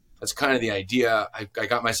so that's kind of the idea. I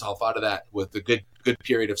got myself out of that with a good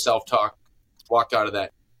period of self-talk, walked out of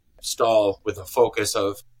that stall with a focus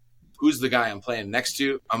of, who's the guy I'm playing next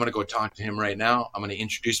to? I'm going to go talk to him right now. I'm going to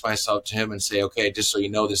introduce myself to him and say, okay, just so you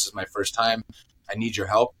know, this is my first time. I need your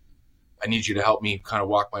help. I need you to help me kind of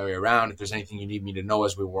walk my way around. If there's anything you need me to know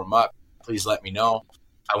as we warm up, please let me know.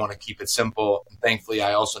 I want to keep it simple. And thankfully,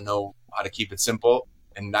 I also know how to keep it simple.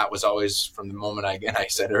 And that was always from the moment, I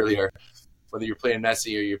said earlier, whether you're playing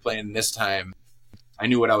Messi or you're playing this time, I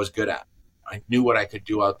knew what I was good at. I knew what I could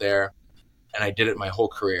do out there. And I did it my whole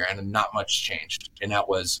career, and not much changed. And that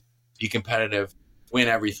was be competitive, win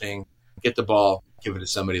everything, get the ball, give it to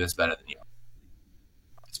somebody that's better than you.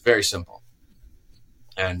 It's very simple.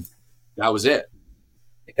 And that was it.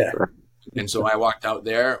 Yeah. And so I walked out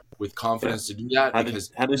there with confidence to do that,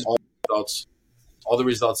 because all the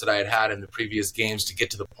results that I had in the previous games to get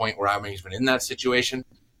to the point where I'm even in that situation,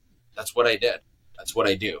 that's what I did. That's what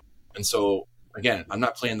I do. And so, again, I'm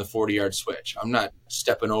not playing the 40-yard switch. I'm not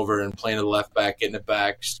stepping over and playing to the left back, getting it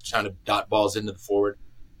back, trying to dot balls into the forward.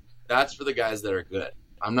 That's for the guys that are good.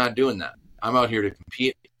 I'm not doing that. I'm out here to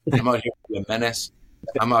compete. I'm out here to be a menace.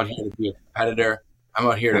 I'm out here to be a competitor. I'm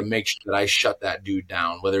out here to make sure that I shut that dude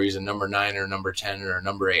down, whether he's a number 9 or number 10 or a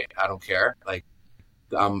number 8. I don't care. Like,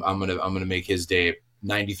 I'm gonna make his day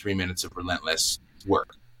 93 minutes of relentless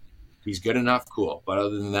work. If he's good enough, cool. But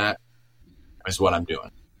other than that, that's what I'm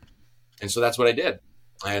doing. And so that's what I did.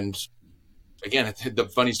 And again, the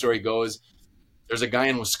funny story goes, there's a guy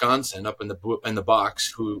in Wisconsin up in the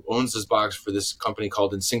box who owns this box for this company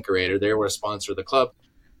called Incinerator. They were a sponsor of the club.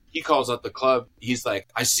 He calls up the club. He's like,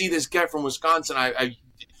 I see this guy from Wisconsin.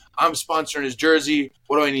 I'm sponsoring his jersey.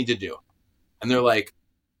 What do I need to do? And they're like,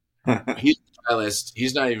 he's a stylist.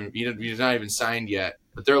 He's not even signed yet.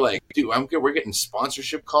 But they're like, dude, we're getting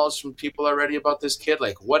sponsorship calls from people already about this kid.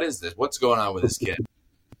 Like, what is this? What's going on with this kid?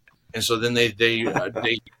 And so then Ray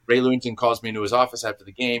Lewington calls me into his office after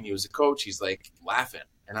the game. He was a coach. He's like laughing.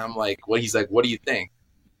 And I'm like, what? He's like, what do you think?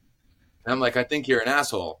 And I'm like, I think you're an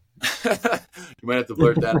asshole. You might have to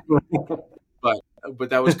blurt that out.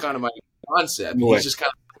 But that was kind of my concept. He's just kind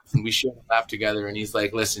of, and we shared a laugh together. And he's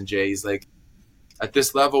like, listen, Jay, he's like, at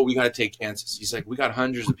this level, we got to take chances. He's like, we got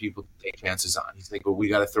hundreds of people to take chances on. He's like, but we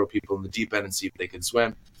got to throw people in the deep end and see if they can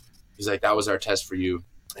swim. He's like, that was our test for you.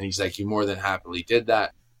 And he's like, you more than happily did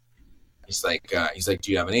that. He's like,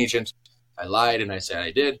 do you have an agent? I lied and I said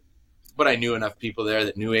I did, but I knew enough people there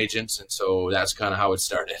that knew agents, and so that's kind of how it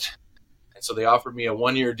started. And so they offered me a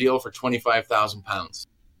 1-year deal for £25,000,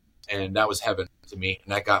 and that was heaven to me,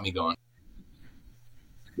 and that got me going.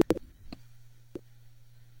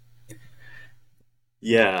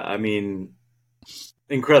 Yeah, I mean,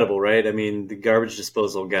 incredible, right? I mean, the garbage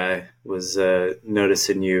disposal guy was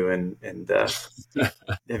noticing you, and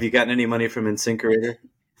have you gotten any money from Incinerator?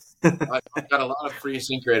 I've got a lot of free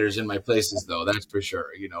Syncrators in my places, though. That's for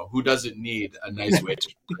sure. You know, who doesn't need a nice way to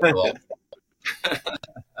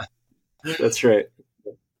That's right.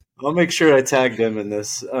 I'll make sure I tag them in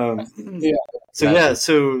this. Yeah.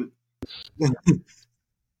 So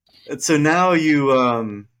now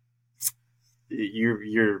you're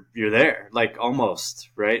there, like almost,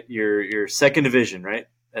 right? You're second division, right?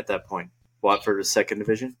 At that point, Watford is second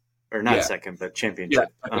division, or not second, but championship.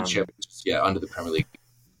 Yeah, under the Premier League.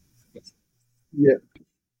 Yeah.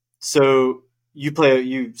 So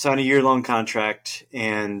you sign a year-long contract,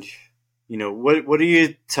 and you know what are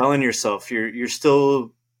you telling yourself? You're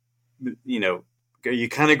still, you know, are you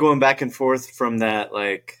kind of going back and forth from that,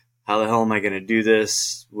 like, how the hell am I going to do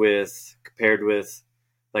this compared with,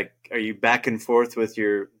 like, are you back and forth with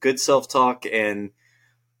your good self-talk and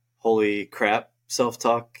holy crap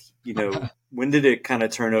self-talk? You know, when did it kind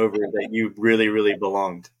of turn over that you really, really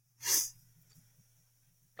belonged?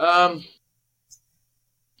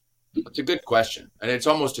 It's a good question, and it's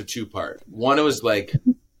almost a two-part. One, it was like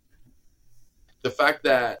the fact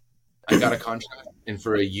that I got a contract and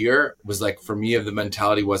for a year was like, for me, the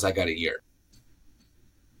mentality was I got a year.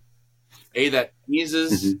 That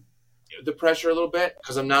eases the pressure a little bit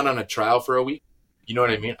because I'm not on a trial for a week. You know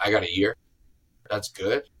what I mean? I got a year. That's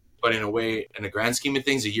good. But in a way, in the grand scheme of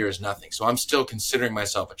things, a year is nothing. So I'm still considering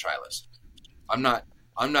myself a trialist. I'm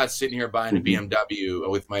not sitting here buying a BMW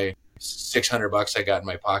with my $600 I got in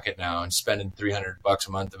my pocket now and spending $300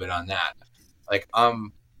 a month of it on that. Like,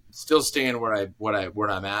 I'm still staying where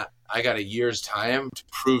I'm at. I got a year's time to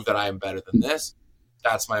prove that I am better than this.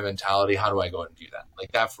 That's my mentality. How do I go and do that?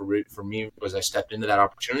 Like, that for me was, I stepped into that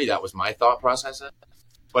opportunity. That was my thought process.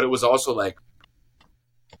 But it was also like,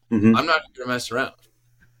 I'm not going to mess around.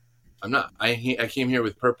 I'm not. I came here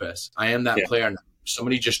with purpose. I am that player now.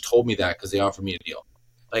 Somebody just told me that because they offered me a deal.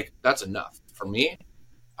 Like, that's enough. For me,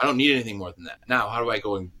 I don't need anything more than that. Now, how do I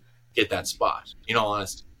go and get that spot? You know,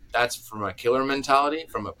 honest, that's from a killer mentality,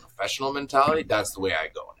 from a professional mentality. That's the way I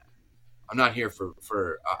go. I'm not here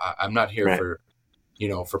I'm not here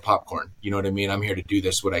for popcorn. You know what I mean? I'm here to do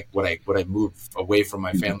this. What I move away from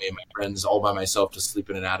my family and my friends all by myself to sleep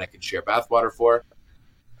in an attic and share bathwater for.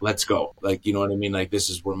 Let's go. Like, you know what I mean? Like, this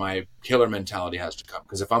is where my killer mentality has to come.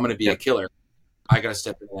 Because if I'm going to be a killer, I got to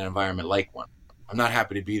step into that environment like one. I'm not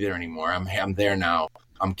happy to be there anymore. I'm there now.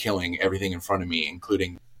 I'm killing everything in front of me,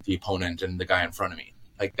 including the opponent and the guy in front of me.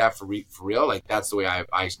 Like, that for real. Like, that's the way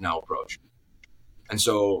I now approach. And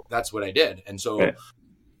so that's what I did. And so,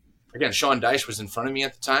 again, Sean Dyche was in front of me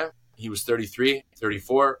at the time. He was 33,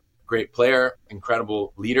 34, great player,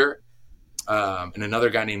 incredible leader. And another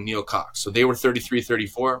guy named Neil Cox. So they were 33,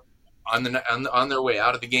 34 on their way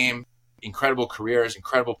out of the game. Incredible careers,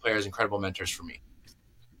 incredible players, incredible mentors for me.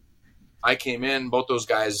 I came in, both those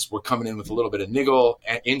guys were coming in with a little bit of niggle,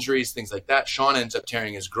 injuries, things like that. Sean ends up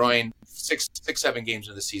tearing his groin. 7 games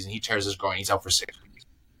into the season, he tears his groin. He's out for 6 weeks.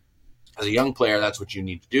 As a young player, that's what you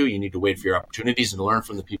need to do. You need to wait for your opportunities and learn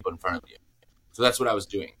from the people in front of you. So that's what I was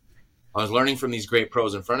doing. I was learning from these great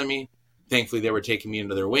pros in front of me. Thankfully, they were taking me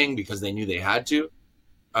into their wing because they knew they had to.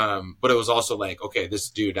 But it was also like, okay,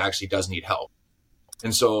 this dude actually does need help.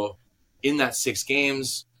 And so in that 6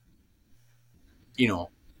 games, you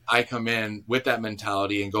know, I come in with that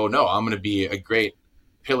mentality and go, no, I'm going to be a great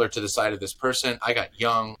pillar to the side of this person. I got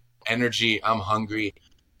young energy. I'm hungry.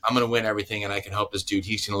 I'm going to win everything and I can help this dude.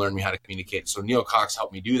 He's going to learn me how to communicate. So Neil Cox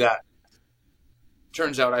helped me do that.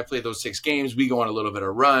 Turns out I played those 6 games. We go on a little bit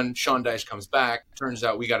of run. Sean Dyche comes back. Turns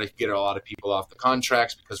out we got to get a lot of people off the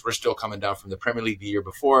contracts because we're still coming down from the Premier League the year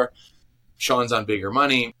before. Sean's on bigger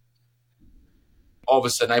money. All of a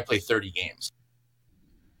sudden, I play 30 games.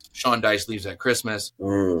 Sean Dyche leaves at Christmas.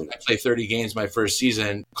 I play 30 games my first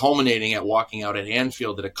season, culminating at walking out at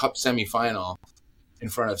Anfield at a cup semifinal in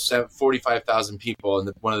front of 45,000 people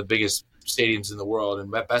in one of the biggest stadiums in the world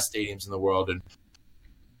and best stadiums in the world. And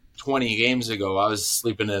 20 games ago, I was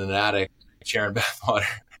sleeping in an attic, sharing bathwater.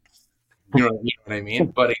 You know what I mean?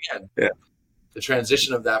 But again, the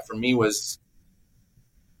transition of that for me was,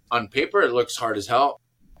 on paper, it looks hard as hell.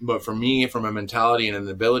 But for me, from a mentality and an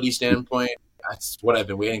ability standpoint, that's what I've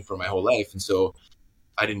been waiting for my whole life. And so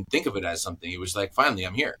I didn't think of it as something. It was like, finally,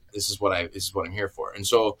 I'm here. This is what I'm here for. And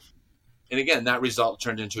so, and again, that result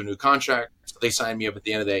turned into a new contract. So they signed me up at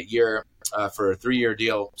the end of that year for a 3-year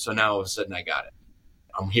deal. So now all of a sudden I got it.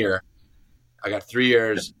 I'm here. I got 3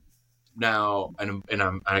 years now, and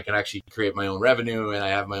I can actually create my own revenue, and I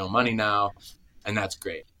have my own money now, and that's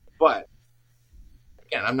great. But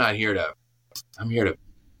again, I'm here to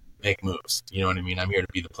make moves. You know what I mean? I'm here to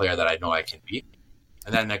be the player that I know I can be.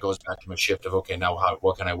 And then that goes back to my shift of, okay, now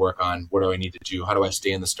what can I work on? What do I need to do? How do I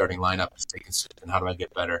stay in the starting lineup, stay consistent? How do I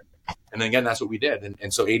get better? And then again, that's what we did.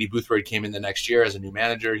 And so A.D. Boothroyd came in the next year as a new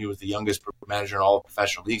manager. He was the youngest manager in all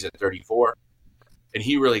professional leagues at 34. And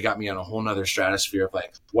he really got me on a whole nother stratosphere of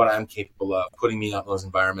like what I'm capable of, putting me out in those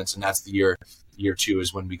environments. And that's the year 2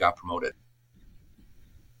 is when we got promoted.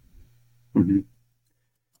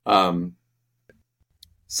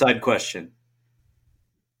 Side question.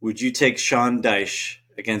 Would you take Sean Dyche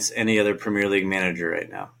against any other Premier League manager right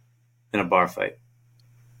now in a bar fight?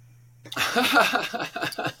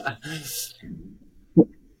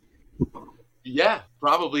 Yeah,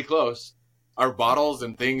 probably close. Our bottles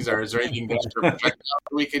and things is there anything that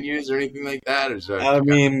we can use or anything like that?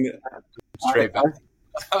 Straight back.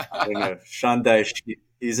 I don't know. Sean Dyche,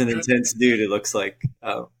 he's an intense dude, it looks like.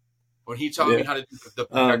 When he taught me how to do the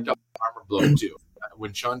projectile farmer blow too.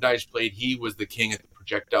 When Sean Dyche played, he was the king at the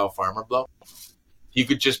projectile farmer blow. He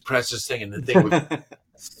could just press this thing and the thing would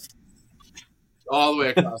all the way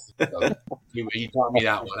across the field. He taught me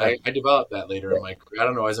that one. I developed that later in my career. I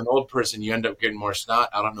don't know. As an old person, you end up getting more snot.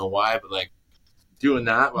 I don't know why, but like doing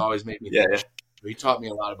that always made me think. He taught me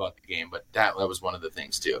a lot about the game, but that was one of the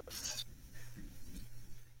things too.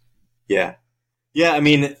 Yeah. Yeah. I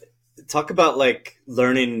mean, talk about like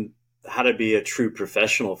learning how to be a true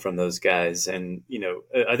professional from those guys. And, you know,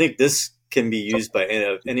 I think this can be used by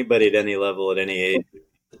anybody at any level, at any age.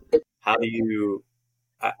 How do you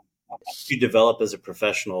develop as a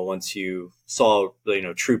professional once you saw, you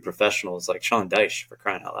know, true professionals like Sean Dyche, for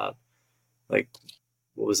crying out loud? Like,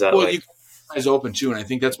 what was that like? You guys open too, and I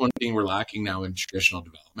think that's one thing we're lacking now in traditional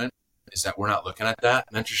development is that we're not looking at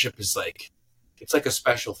that. Mentorship is like, it's like a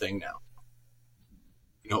special thing now.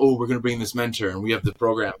 You know, oh, we're going to bring this mentor, and we have the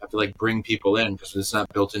program. I have to like bring people in because it's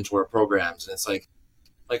not built into our programs, and it's like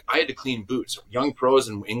I had to clean boots. Young pros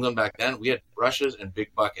in England back then, we had brushes and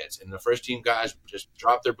big buckets, and the first team guys would just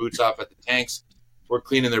drop their boots off at the tanks. We're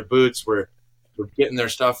cleaning their boots. We're getting their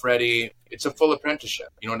stuff ready. It's a full apprenticeship.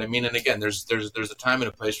 You know what I mean? And again, there's a time and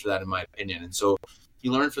a place for that, in my opinion. And so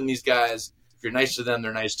you learn from these guys. If you're nice to them,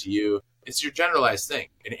 they're nice to you. It's your generalized thing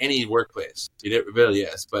in any workplace. It really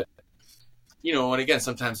is. But, you know, and again,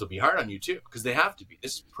 sometimes they'll be hard on you too, because they have to be.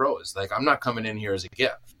 This is pros. Like, I'm not coming in here as a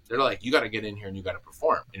gift. They're like, you got to get in here and you got to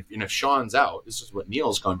perform. And if Sean's out, this is what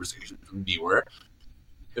Neil's conversations with me were.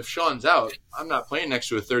 If Sean's out, I'm not playing next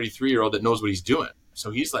to a 33-year-old that knows what he's doing.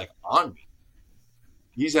 So he's like on me.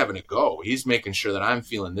 He's having a go. He's making sure that I'm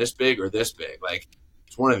feeling this big or this big. Like,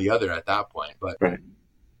 it's one or the other at that point. But,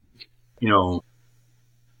 you know,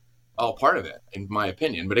 all part of it, in my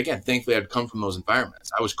opinion. But again, thankfully, I'd come from those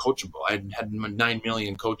environments. I was coachable. I had 9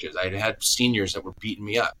 million coaches. I had seniors that were beating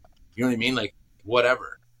me up. You know what I mean? Like,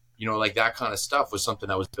 whatever. You know, like that kind of stuff was something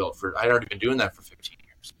that was built for. I'd already been doing that for 15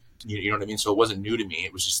 years. You know what I mean? So it wasn't new to me.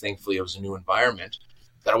 It was just, thankfully, it was a new environment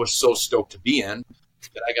that I was so stoked to be in,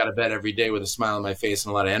 that I got to bed every day with a smile on my face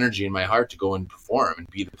and a lot of energy in my heart to go and perform and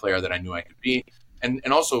be the player that I knew I could be, and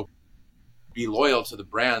also be loyal to the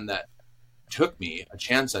brand that took me, a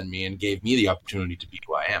chance on me, and gave me the opportunity to be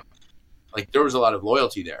who I am. Like, there was a lot of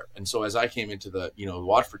loyalty there. And so as I came into the, you know,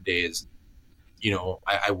 Watford days, you know,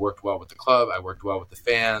 I worked well with the club. I worked well with the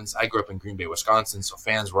fans. I grew up in Green Bay, Wisconsin, so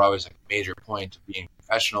fans were always a major point of being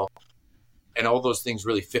professional. And all those things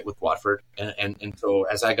really fit with Watford. And so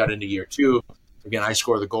as I got into year 2, again, I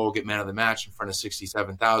score the goal, get man of the match in front of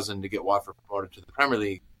 67,000 to get Watford promoted to the Premier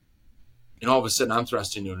League. And all of a sudden, I'm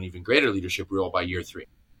thrust into an even greater leadership role by year 3.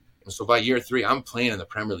 And so by year 3, I'm playing in the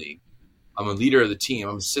Premier League. I'm a leader of the team.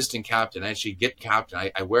 I'm assistant captain. I actually get captain.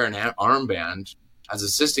 I wear an armband as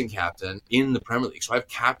assistant captain in the Premier League. So I've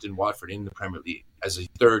captained Watford in the Premier League as a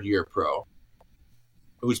third-year pro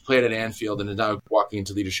who's played at Anfield and is now walking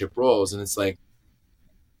into leadership roles. And it's like,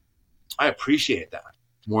 I appreciate that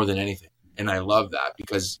more than anything. And I love that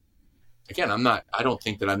because, again, I don't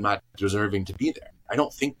think that I'm not deserving to be there. I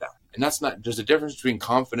don't think that. And that's not, there's a difference between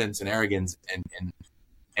confidence and arrogance.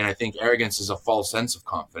 And I think arrogance is a false sense of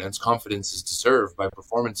confidence. Confidence is deserved by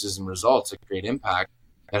performances and results that create impact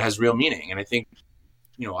that has real meaning. And I think,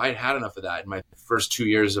 you know, I had enough of that in my first 2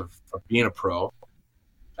 years of being a pro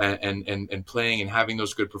and playing and having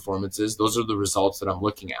those good performances. Those are the results that I'm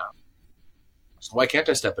looking at. So why can't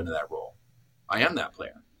I step into that role? I am that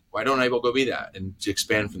player. Why don't I go be that and to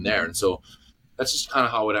expand from there? And so that's just kind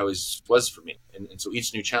of how it always was for me. And so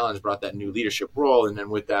each new challenge brought that new leadership role. And then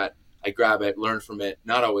with that, I grab it, learn from it.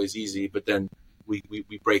 Not always easy, but then we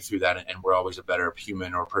break through that and we're always a better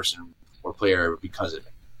human or person or player because of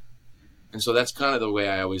it. And so that's kind of the way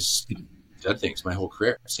I always did things my whole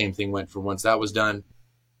career. Same thing went for once that was done.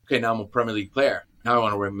 Okay, now I'm a Premier League player. Now I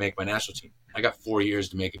want to make my national team. I got 4 years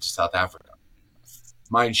to make it to South Africa.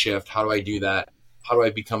 Mind shift. How do I do that? How do I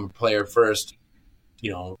become a player first?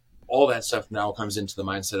 You know, all that stuff now comes into the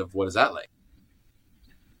mindset of what is that like?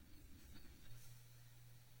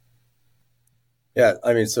 Yeah,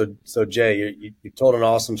 I mean, so Jay, you told an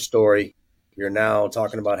awesome story. You're now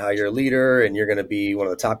talking about how you're a leader and you're going to be one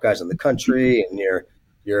of the top guys in the country, and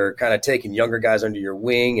you're kind of taking younger guys under your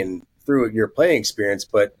wing and through your playing experience.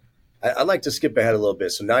 But I'd like to skip ahead a little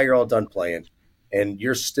bit. So now you're all done playing, and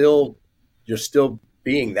you're still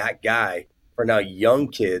being that guy for now young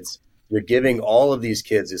kids. You're giving all of these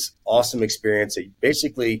kids this awesome experience.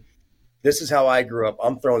 Basically, this is how I grew up.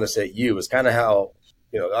 I'm throwing this at you. It's kind of how,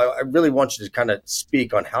 you know, I really want you to kind of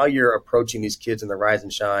speak on how you're approaching these kids in the rise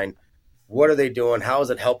and shine. What are they doing? How is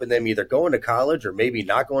it helping them either going to college or maybe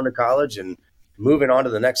not going to college and moving on to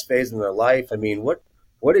the next phase in their life? I mean, what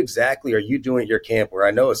exactly are you doing at your camp where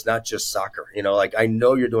I know it's not just soccer? You know, like I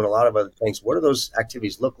know you're doing a lot of other things. What do those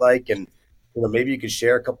activities look like? And maybe you could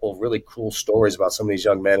share a couple of really cool stories about some of these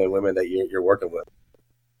young men and women that you're working with.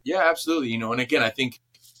 Yeah, absolutely. And again, I think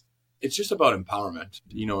it's just about empowerment.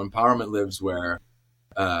 Empowerment lives where,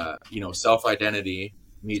 self-identity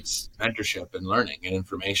meets mentorship and learning and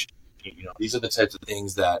information. These are the types of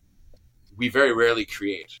things that we very rarely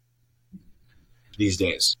create these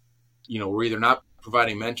days. We're either not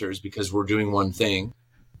providing mentors because we're doing one thing,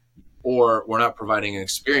 or we're not providing an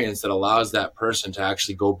experience that allows that person to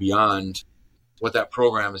actually go beyond what that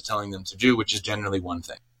program is telling them to do, which is generally one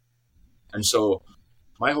thing. And so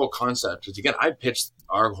my whole concept is, again, I pitched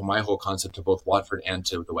my whole concept to both Watford and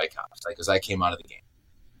to the Whitecaps, as I came out of the game.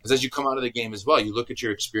 Because as you come out of the game as well, you look at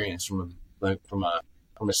your experience from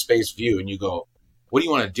a space view, and you go, what do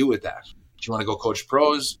you want to do with that? Do you want to go coach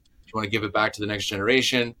pros? Do you want to give it back to the next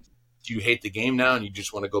generation? Do you hate the game now and you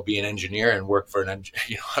just want to go be an engineer and work for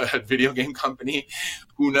a video game company?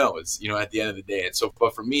 Who knows? At the end of the day. And so,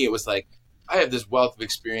 but for me, it was like, I have this wealth of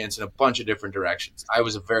experience in a bunch of different directions. I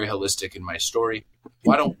was very holistic in my story.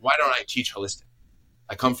 Why don't I teach holistic?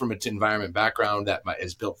 I come from an environment background that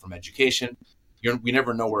is built from education. We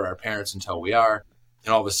never know where our parents until we are.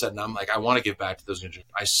 And all of a sudden, I'm like, I want to give back to those.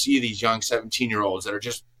 I see these young 17-year-olds that are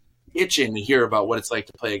just itching to hear about what it's like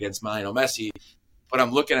to play against Lionel Messi. But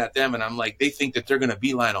I'm looking at them and I'm like, they think that they're going to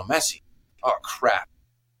be Lionel Messi. Oh, crap.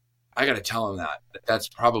 I got to tell them that that's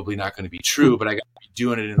probably not going to be true, but I got to be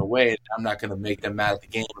doing it in a way that I'm not going to make them mad at the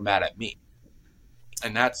game or mad at me.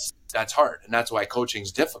 And that's hard. And that's why coaching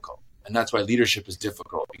is difficult. And that's why leadership is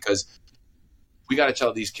difficult, because we got to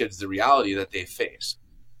tell these kids the reality that they face.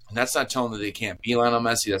 And that's not telling them that they can't be Lionel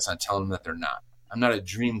Messi. That's not telling them that they're not. I'm not a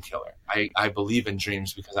dream killer. I believe in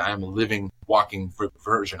dreams because I am a living, walking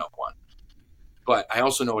version of one. But I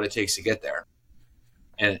also know what it takes to get there,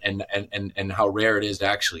 and how rare it is to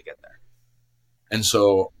actually get there. And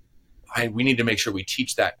so we need to make sure we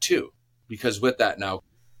teach that too, because with that now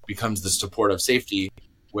becomes the support of safety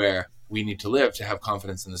where we need to live to have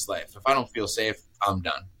confidence in this life. If I don't feel safe, I'm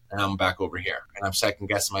done. And I'm back over here and I'm second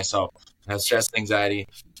guessing myself and I have stress and anxiety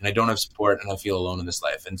and I don't have support and I feel alone in this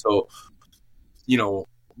life. And so,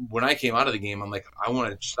 when I came out of the game, I'm like, I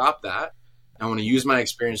want to stop that. I want to use my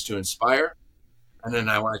experience to inspire. And then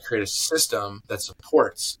I want to create a system that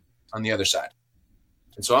supports on the other side.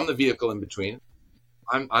 And so I'm the vehicle in between.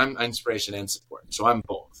 I'm inspiration and support. So I'm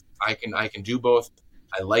both. I can do both.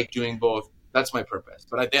 I like doing both. That's my purpose.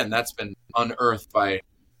 But again, that's been unearthed by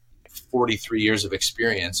 43 years of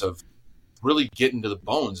experience of really getting to the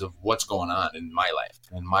bones of what's going on in my life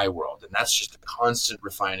and in my world. And that's just a constant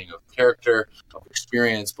refining of character, of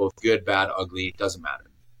experience, both good, bad, ugly, doesn't matter.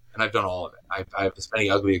 And I've done all of it. I've as many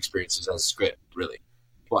ugly experiences as good, really.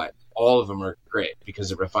 But all of them are great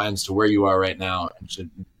because it refines to where you are right now and to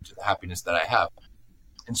the happiness that I have.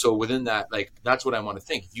 And so within that, that's what I want to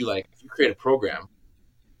think. If you create a program,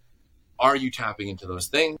 are you tapping into those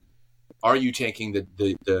things? Are you taking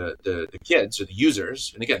the kids or the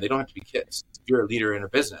users? And again, they don't have to be kids. If you're a leader in a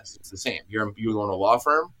business, it's the same. You own a law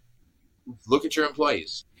firm, look at your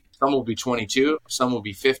employees. Some will be 22, some will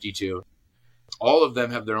be 52. All of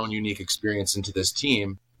them have their own unique experience into this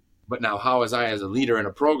team. But now how as a leader in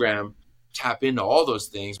a program, tap into all those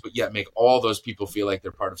things, but yet make all those people feel like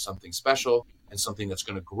they're part of something special and something that's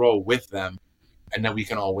going to grow with them. And then we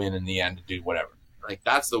can all win in the end to do whatever.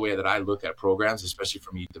 That's the way that I look at programs, especially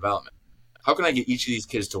from youth development. How can I get each of these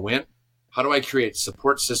kids to win? How do I create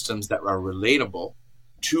support systems that are relatable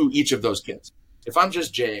to each of those kids? If I'm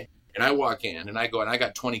just Jay and I walk in and I go and I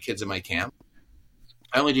got 20 kids in my camp,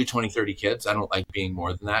 I only do 20, 30 kids. I don't like being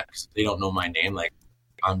more than that because they don't know my name.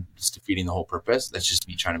 I'm just defeating the whole purpose. That's just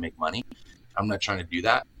me trying to make money. I'm not trying to do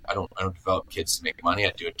that. I don't develop kids to make money.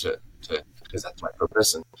 I do it to because that's my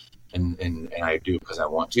purpose and I do it because I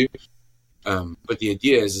want to. But the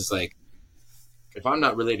idea is if I'm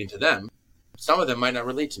not relating to them, some of them might not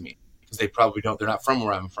relate to me because they probably don't. They're not from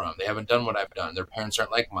where I'm from. They haven't done what I've done. Their parents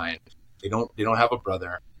aren't like mine. They don't have a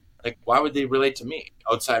brother. Why would they relate to me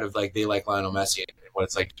outside of they like Lionel Messi and what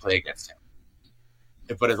it's like to play against him?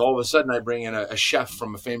 But if all of a sudden I bring in a chef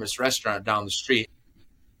from a famous restaurant down the street,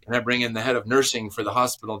 and I bring in the head of nursing for the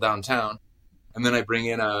hospital downtown, and then I bring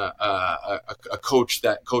in a coach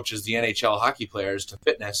that coaches the NHL hockey players to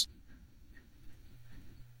fitness,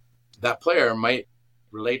 that player might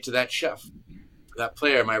relate to that chef. That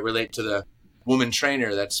player might relate to the woman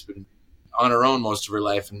trainer that's been on her own most of her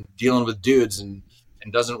life and dealing with dudes and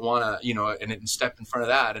doesn't want to, and step in front of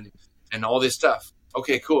that and all this stuff.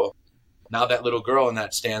 Okay, cool. Now that little girl in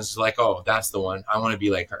that stands is oh, that's the one. I want to be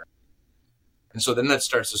like her. And so then that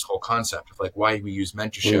starts this whole concept of why we use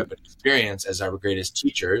mentorship and experience as our greatest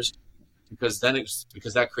teachers because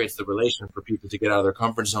that creates the relation for people to get out of their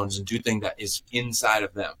comfort zones and do things that is inside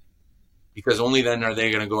of them, because only then are they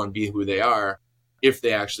going to go and be who they are if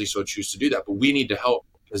they actually so choose to do that. But we need to help,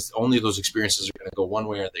 because only those experiences are going to go one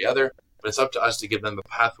way or the other. But it's up to us to give them a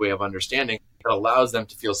pathway of understanding that allows them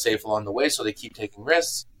to feel safe along the way, so they keep taking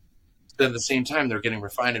risks. Then at the same time, they're getting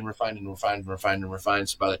refined and refined and refined and refined and refined.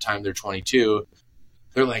 So by the time they're 22,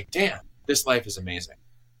 they're like, damn, this life is amazing.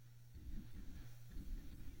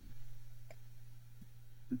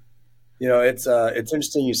 You know, it's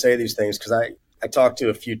interesting you say these things, because I talked to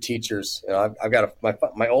a few teachers. You know, I've got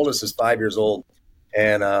my oldest is 5 years old,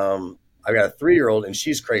 and I've got a 3-year-old, and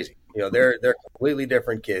she's crazy. You know, they're completely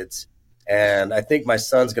different kids. And I think my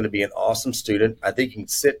son's going to be an awesome student. I think he can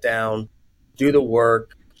sit down, do the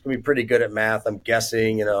work. He's going to be pretty good at math, I'm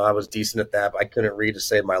guessing. You know, I was decent at that, but I couldn't read to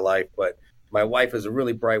save my life. But my wife is a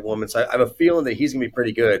really bright woman, so I have a feeling that he's going to be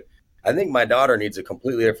pretty good. I think my daughter needs a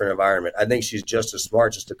completely different environment. I think she's just as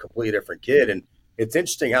smart, just a completely different kid. And it's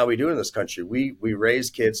interesting how we do in this country. We raise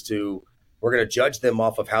kids we're going to judge them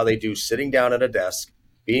off of how they do sitting down at a desk,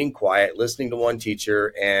 being quiet, listening to one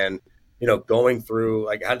teacher, and, you know, going through,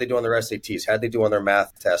 like, how did they do on their SATs? How did they do on their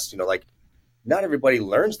math tests? You know, like, not everybody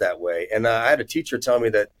learns that way. And I had a teacher tell me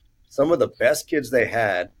that some of the best kids they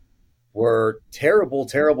had were terrible,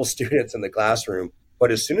 terrible students in the classroom.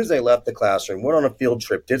 But as soon as they left the classroom, went on a field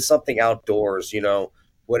trip, did something outdoors, you know,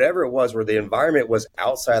 whatever it was, where the environment was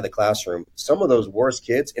outside the classroom, some of those worst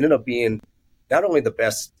kids ended up being not only the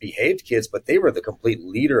best behaved kids, but they were the complete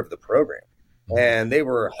leader of the program. And they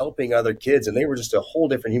were helping other kids, and they were just a whole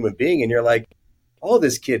different human being. And you're like, all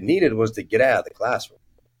this kid needed was to get out of the classroom.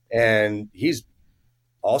 And he's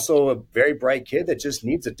also a very bright kid that just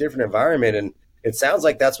needs a different environment. And it sounds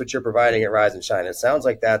like that's what you're providing at Rise and Shine. It sounds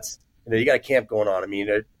like that's, you know, you got a camp going on. I mean,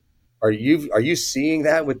 are you seeing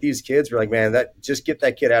that with these kids? You're like, man, just get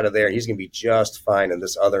that kid out of there. He's going to be just fine in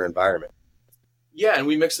this other environment. Yeah, and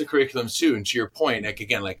we mix the curriculums too. And to your point, like,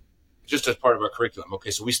 again, like, just as part of our curriculum.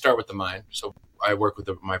 Okay, so we start with the mind. So I work with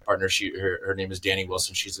my partner. Her name is Danny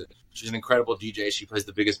Wilson. She's an incredible DJ. She plays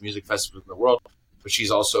the biggest music festivals in the world, but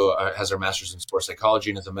she's also has her master's in sports psychology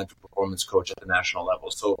and is a mental performance coach at the national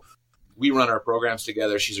level. So we run our programs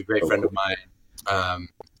together. She's a great friend of mine.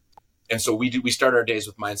 And so we start our days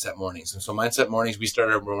with mindset mornings. And so mindset mornings, we start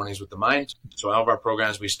our mornings with the mind. So all of our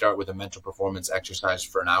programs, we start with a mental performance exercise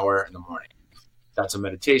for an hour in the morning. That's a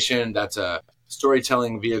meditation. That's a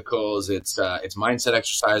storytelling vehicles. It's mindset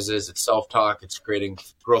exercises. It's self-talk. It's creating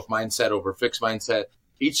growth mindset over fixed mindset.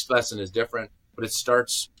 Each lesson is different, but it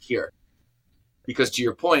starts here. Because to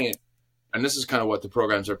your point, and this is kind of what the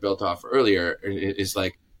programs are built off earlier, is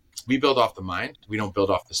like, we build off the mind. We don't build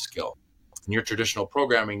off the skill. In your traditional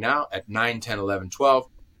programming now at 9, 10, 11, 12,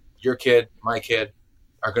 your kid, my kid,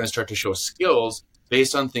 are going to start to show skills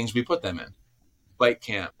based on things we put them in. Bike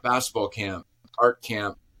camp, basketball camp, art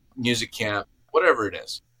camp, music camp, whatever it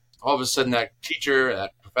is. All of a sudden that teacher,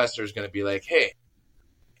 that professor is going to be like, hey,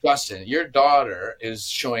 Justin, your daughter is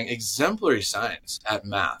showing exemplary signs at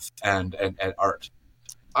math and at art.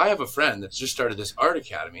 I have a friend that's just started this art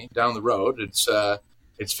academy down the road. It's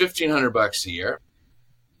 $1,500 a year.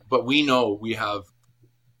 But we know we have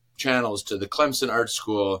channels to the Clemson Art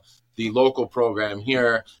School, the local program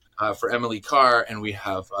here for Emily Carr, and we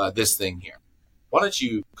have this thing here. Why don't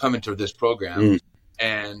you come into this program?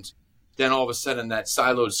 And then all of a sudden that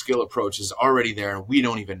siloed skill approach is already there and we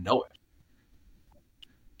don't even know it.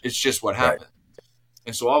 It's just what happened. Right.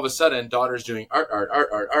 And so all of a sudden daughter's doing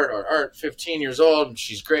art, 15 years old, and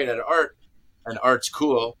she's great at art, and art's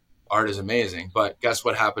cool. Art is amazing. But guess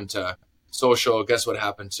what happened to social? Guess what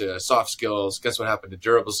happened to soft skills? Guess what happened to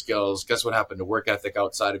durable skills? Guess what happened to work ethic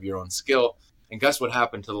outside of your own skill? And guess what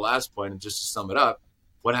happened to the last point? And just to sum it up,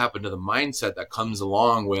 what happened to the mindset that comes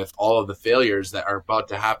along with all of the failures that are about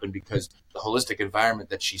to happen because the holistic environment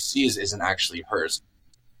that she sees isn't actually hers?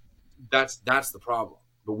 That's the problem.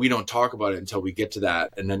 But we don't talk about it until we get to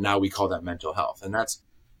that. And then now we call that mental health. And that's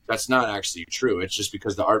not actually true. It's just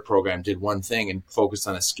because the art program did one thing and focused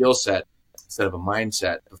on a skill set instead of a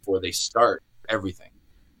mindset before they start everything.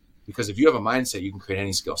 Because if you have a mindset, you can create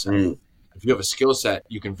any skill set. If you have a skill set,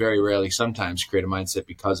 you can very rarely sometimes create a mindset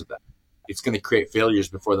because of that. It's going to create failures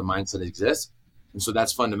before the mindset exists. And so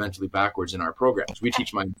that's fundamentally backwards in our programs. We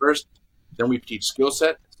teach mind first, then we teach skill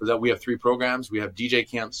set, so that we have 3 programs. We have DJ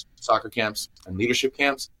camps, soccer camps, and leadership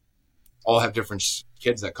camps. All have different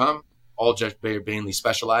kids that come, all just mainly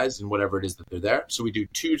specialized in whatever it is that they're there. So we do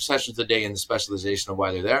 2 sessions a day in the specialization of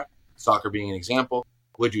why they're there. Soccer being an example.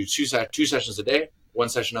 We'll do 2 sessions a day, 1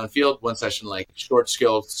 session on field, 1 session like short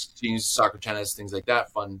skills, teams, soccer, tennis, things like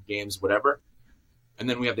that, fun games, whatever. And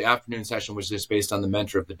then we have the afternoon session, which is based on the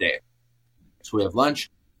mentor of the day. So we have lunch.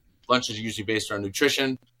 Lunch is usually based on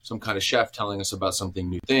nutrition, some kind of chef telling us about something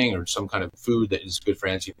new thing or some kind of food that is good for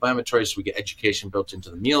anti-inflammatory. So we get education built into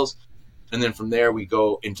the meals. And then from there, we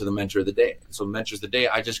go into the mentor of the day. So mentors of the day,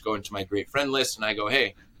 I just go into my great friend list and I go,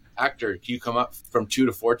 hey, actor, can you come up from 2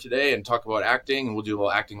 to 4 today and talk about acting? And we'll do a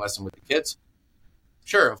little acting lesson with the kids.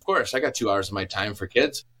 Sure, of course. I got 2 hours of my time for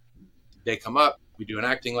kids. They come up, we do an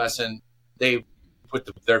acting lesson. They put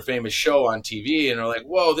their famous show on TV and are like,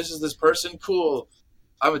 whoa, this is this person? Cool.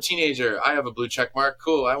 I'm a teenager. I have a blue check mark.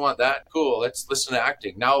 Cool. I want that. Cool. Let's listen to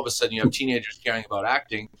acting. Now, all of a sudden, you have teenagers caring about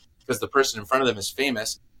acting because the person in front of them is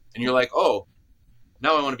famous. And you're like, oh,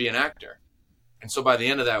 now I want to be an actor. And so by the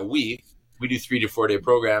end of that week, we do 3 to 4 day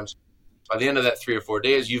programs. By the end of that 3 or 4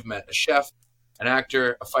 days, you've met a chef, an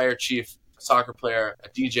actor, a fire chief, a soccer player, a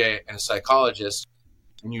DJ, and a psychologist.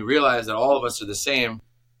 And you realize that all of us are the same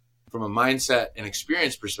from a mindset and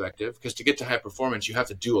experience perspective, because to get to high performance, you have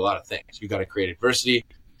to do a lot of things. You got to create adversity.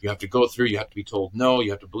 You have to go through. You have to be told no.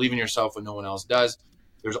 You have to believe in yourself when no one else does.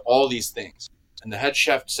 There's all these things. And the head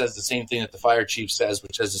chef says the same thing that the fire chief says,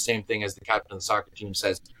 which says the same thing as the captain of the soccer team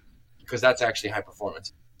says, because that's actually high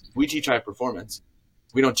performance. We teach high performance.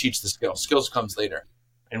 We don't teach the skill. Skills comes later,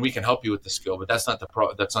 and we can help you with the skill, but that's not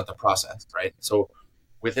the process, right? So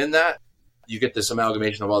within that, you get this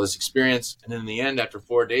amalgamation of all this experience. And then in the end, after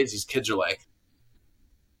 4 days, these kids are like,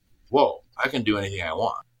 whoa, I can do anything I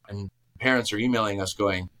want. And parents are emailing us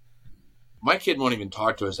going, my kid won't even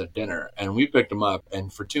talk to us at dinner. And we picked him up,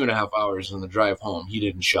 and for 2.5 hours on the drive home, he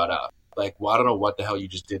didn't shut up. Like, well, I don't know what the hell you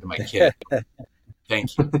just did to my kid.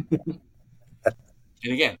 Thank you.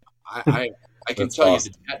 And again, I can tell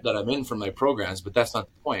awesome. You the debt that I'm in from my programs, but that's not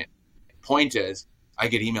the point. The point is I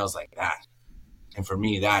get emails like that. And for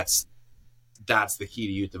me, that's the key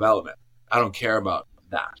to youth development. I don't care about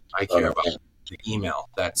that. I care about the email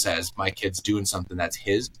that says my kid's doing something that's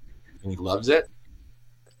his and he loves it.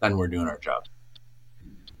 Then we're doing our job.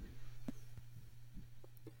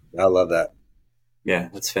 I love that. Yeah,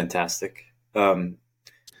 that's fantastic.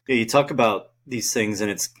 You talk about these things, and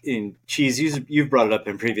it's in Cheese. You've brought it up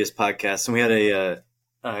in previous podcasts, and we had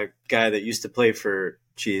a guy that used to play for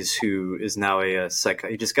Cheese who is now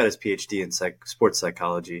he just got his PhD in sports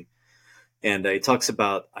psychology. And he talks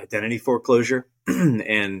about identity foreclosure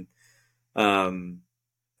and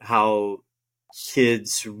how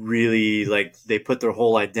kids really they put their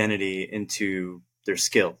whole identity into their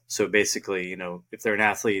skill. So basically, if they're an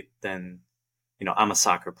athlete, then, I'm a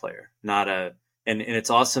soccer player, and it's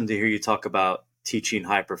awesome to hear you talk about teaching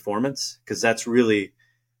high performance, because that's really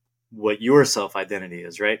what your self-identity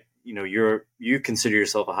is, right? You consider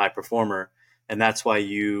yourself a high performer, and that's why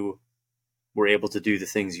you were able to do the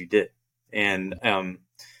things you did. And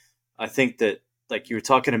I think that, you were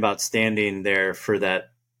talking about standing there for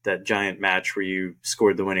that giant match where you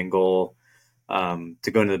scored the winning goal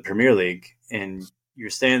to go into the Premier League, and you're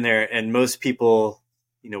standing there, and most people,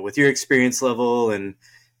 with your experience level and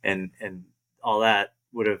all that,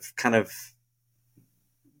 would have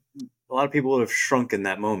a lot of people would have shrunk in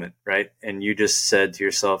that moment, right? And you just said to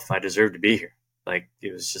yourself, I deserve to be here.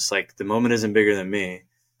 It was just the moment isn't bigger than me.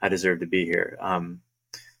 I deserve to be here.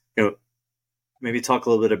 Maybe talk a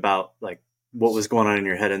little bit about what was going on in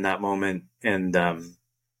your head in that moment. And,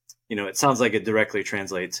 it sounds like it directly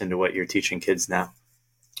translates into what you're teaching kids now.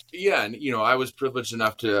 Yeah. And, I was privileged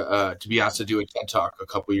enough to be asked to do a TED Talk a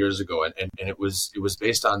couple years ago. And it was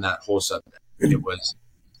based on that whole subject.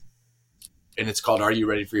 And it's called, Are You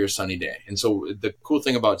Ready for Your Sunny Day? And so the cool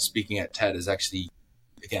thing about speaking at TED is actually,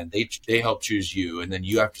 again, they help choose you, and then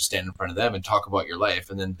you have to stand in front of them and talk about your life.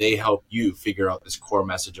 And then they help you figure out this core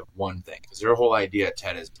message of one thing, because their whole idea at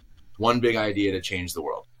TED is one big idea to change the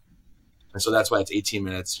world. And so that's why it's 18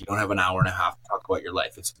 minutes. You don't have an hour and a half to talk about your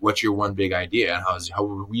life. It's what's your one big idea, and how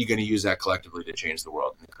are we going to use that collectively to change the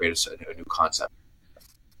world and create a new concept.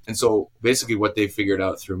 And so basically what they figured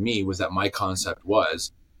out through me was that my concept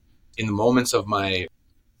was, in the moments of my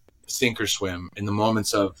sink or swim, in the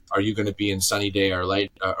moments of, are you going to be in sunny day or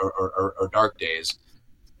light or dark days,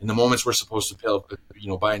 in the moments we're supposed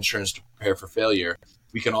to buy insurance to prepare for failure,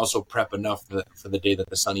 we can also prep enough for the day that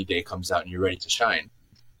the sunny day comes out and you're ready to shine.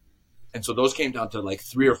 And so those came down to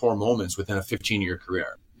 3 or 4 moments within a 15-year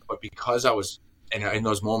career. But because I was in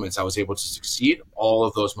those moments, I was able to succeed all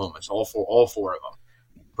of those moments, all four of them,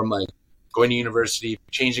 from going to university,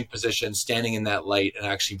 changing positions, standing in that light, and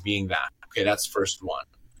actually being that. Okay, that's first one.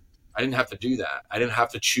 I didn't have to do that. I didn't have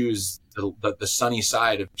to choose the sunny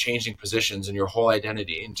side of changing positions and your whole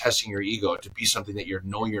identity and testing your ego to be something that you're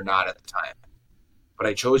not at the time. But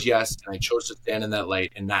I chose yes, and I chose to stand in that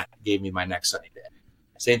light, and that gave me my next sunny day.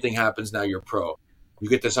 Same thing happens now. You're pro. You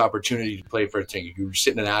get this opportunity to play for a team. You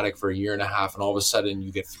sit in an attic for a year and a half, and all of a sudden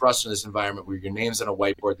you get thrust in this environment where your name's on a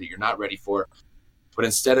whiteboard that you're not ready for. But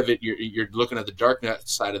instead of it, you're looking at the dark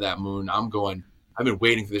side of that moon. I've been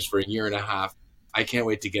waiting for this for a year and a half. I can't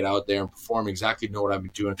wait to get out there and perform exactly know what I've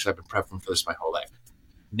been doing because I've been prepping for this my whole life.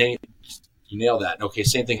 You nail that. Okay,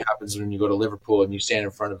 same thing happens when you go to Liverpool and you stand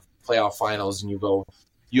in front of playoff finals and you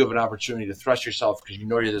have an opportunity to thrust yourself because you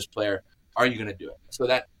know you're this player. Are you going to do it? So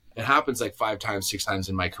that it happens like 5 times, 6 times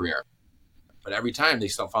in my career. But every time they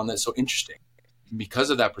still found that so interesting. Because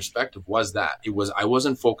of that perspective I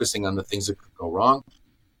wasn't focusing on the things that could go wrong.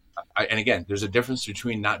 And again, there's a difference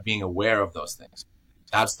between not being aware of those things.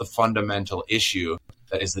 That's the fundamental issue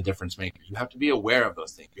that is the difference maker. You have to be aware of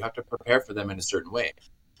those things. You have to prepare for them in a certain way.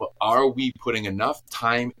 But are we putting enough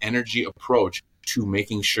time, energy, approach to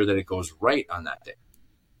making sure that it goes right on that day?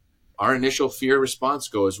 Our initial fear response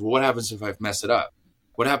goes, well, what happens if I mess it up?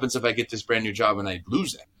 What happens if I get this brand new job and I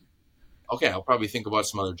lose it? Okay, I'll probably think about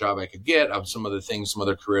some other job I could get, some other things, some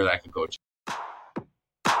other career that I could go to.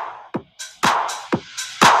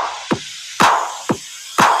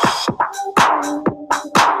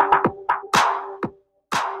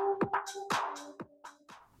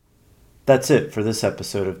 That's it for this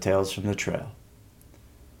episode of Tales from the Trail.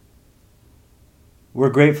 We're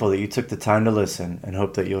grateful that you took the time to listen and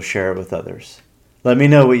hope that you'll share it with others. Let me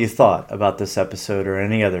know what you thought about this episode or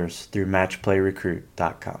any others through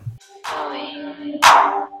matchplayrecruit.com.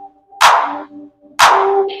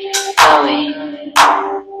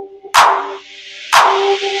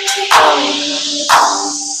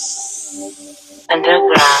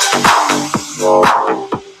 Underground.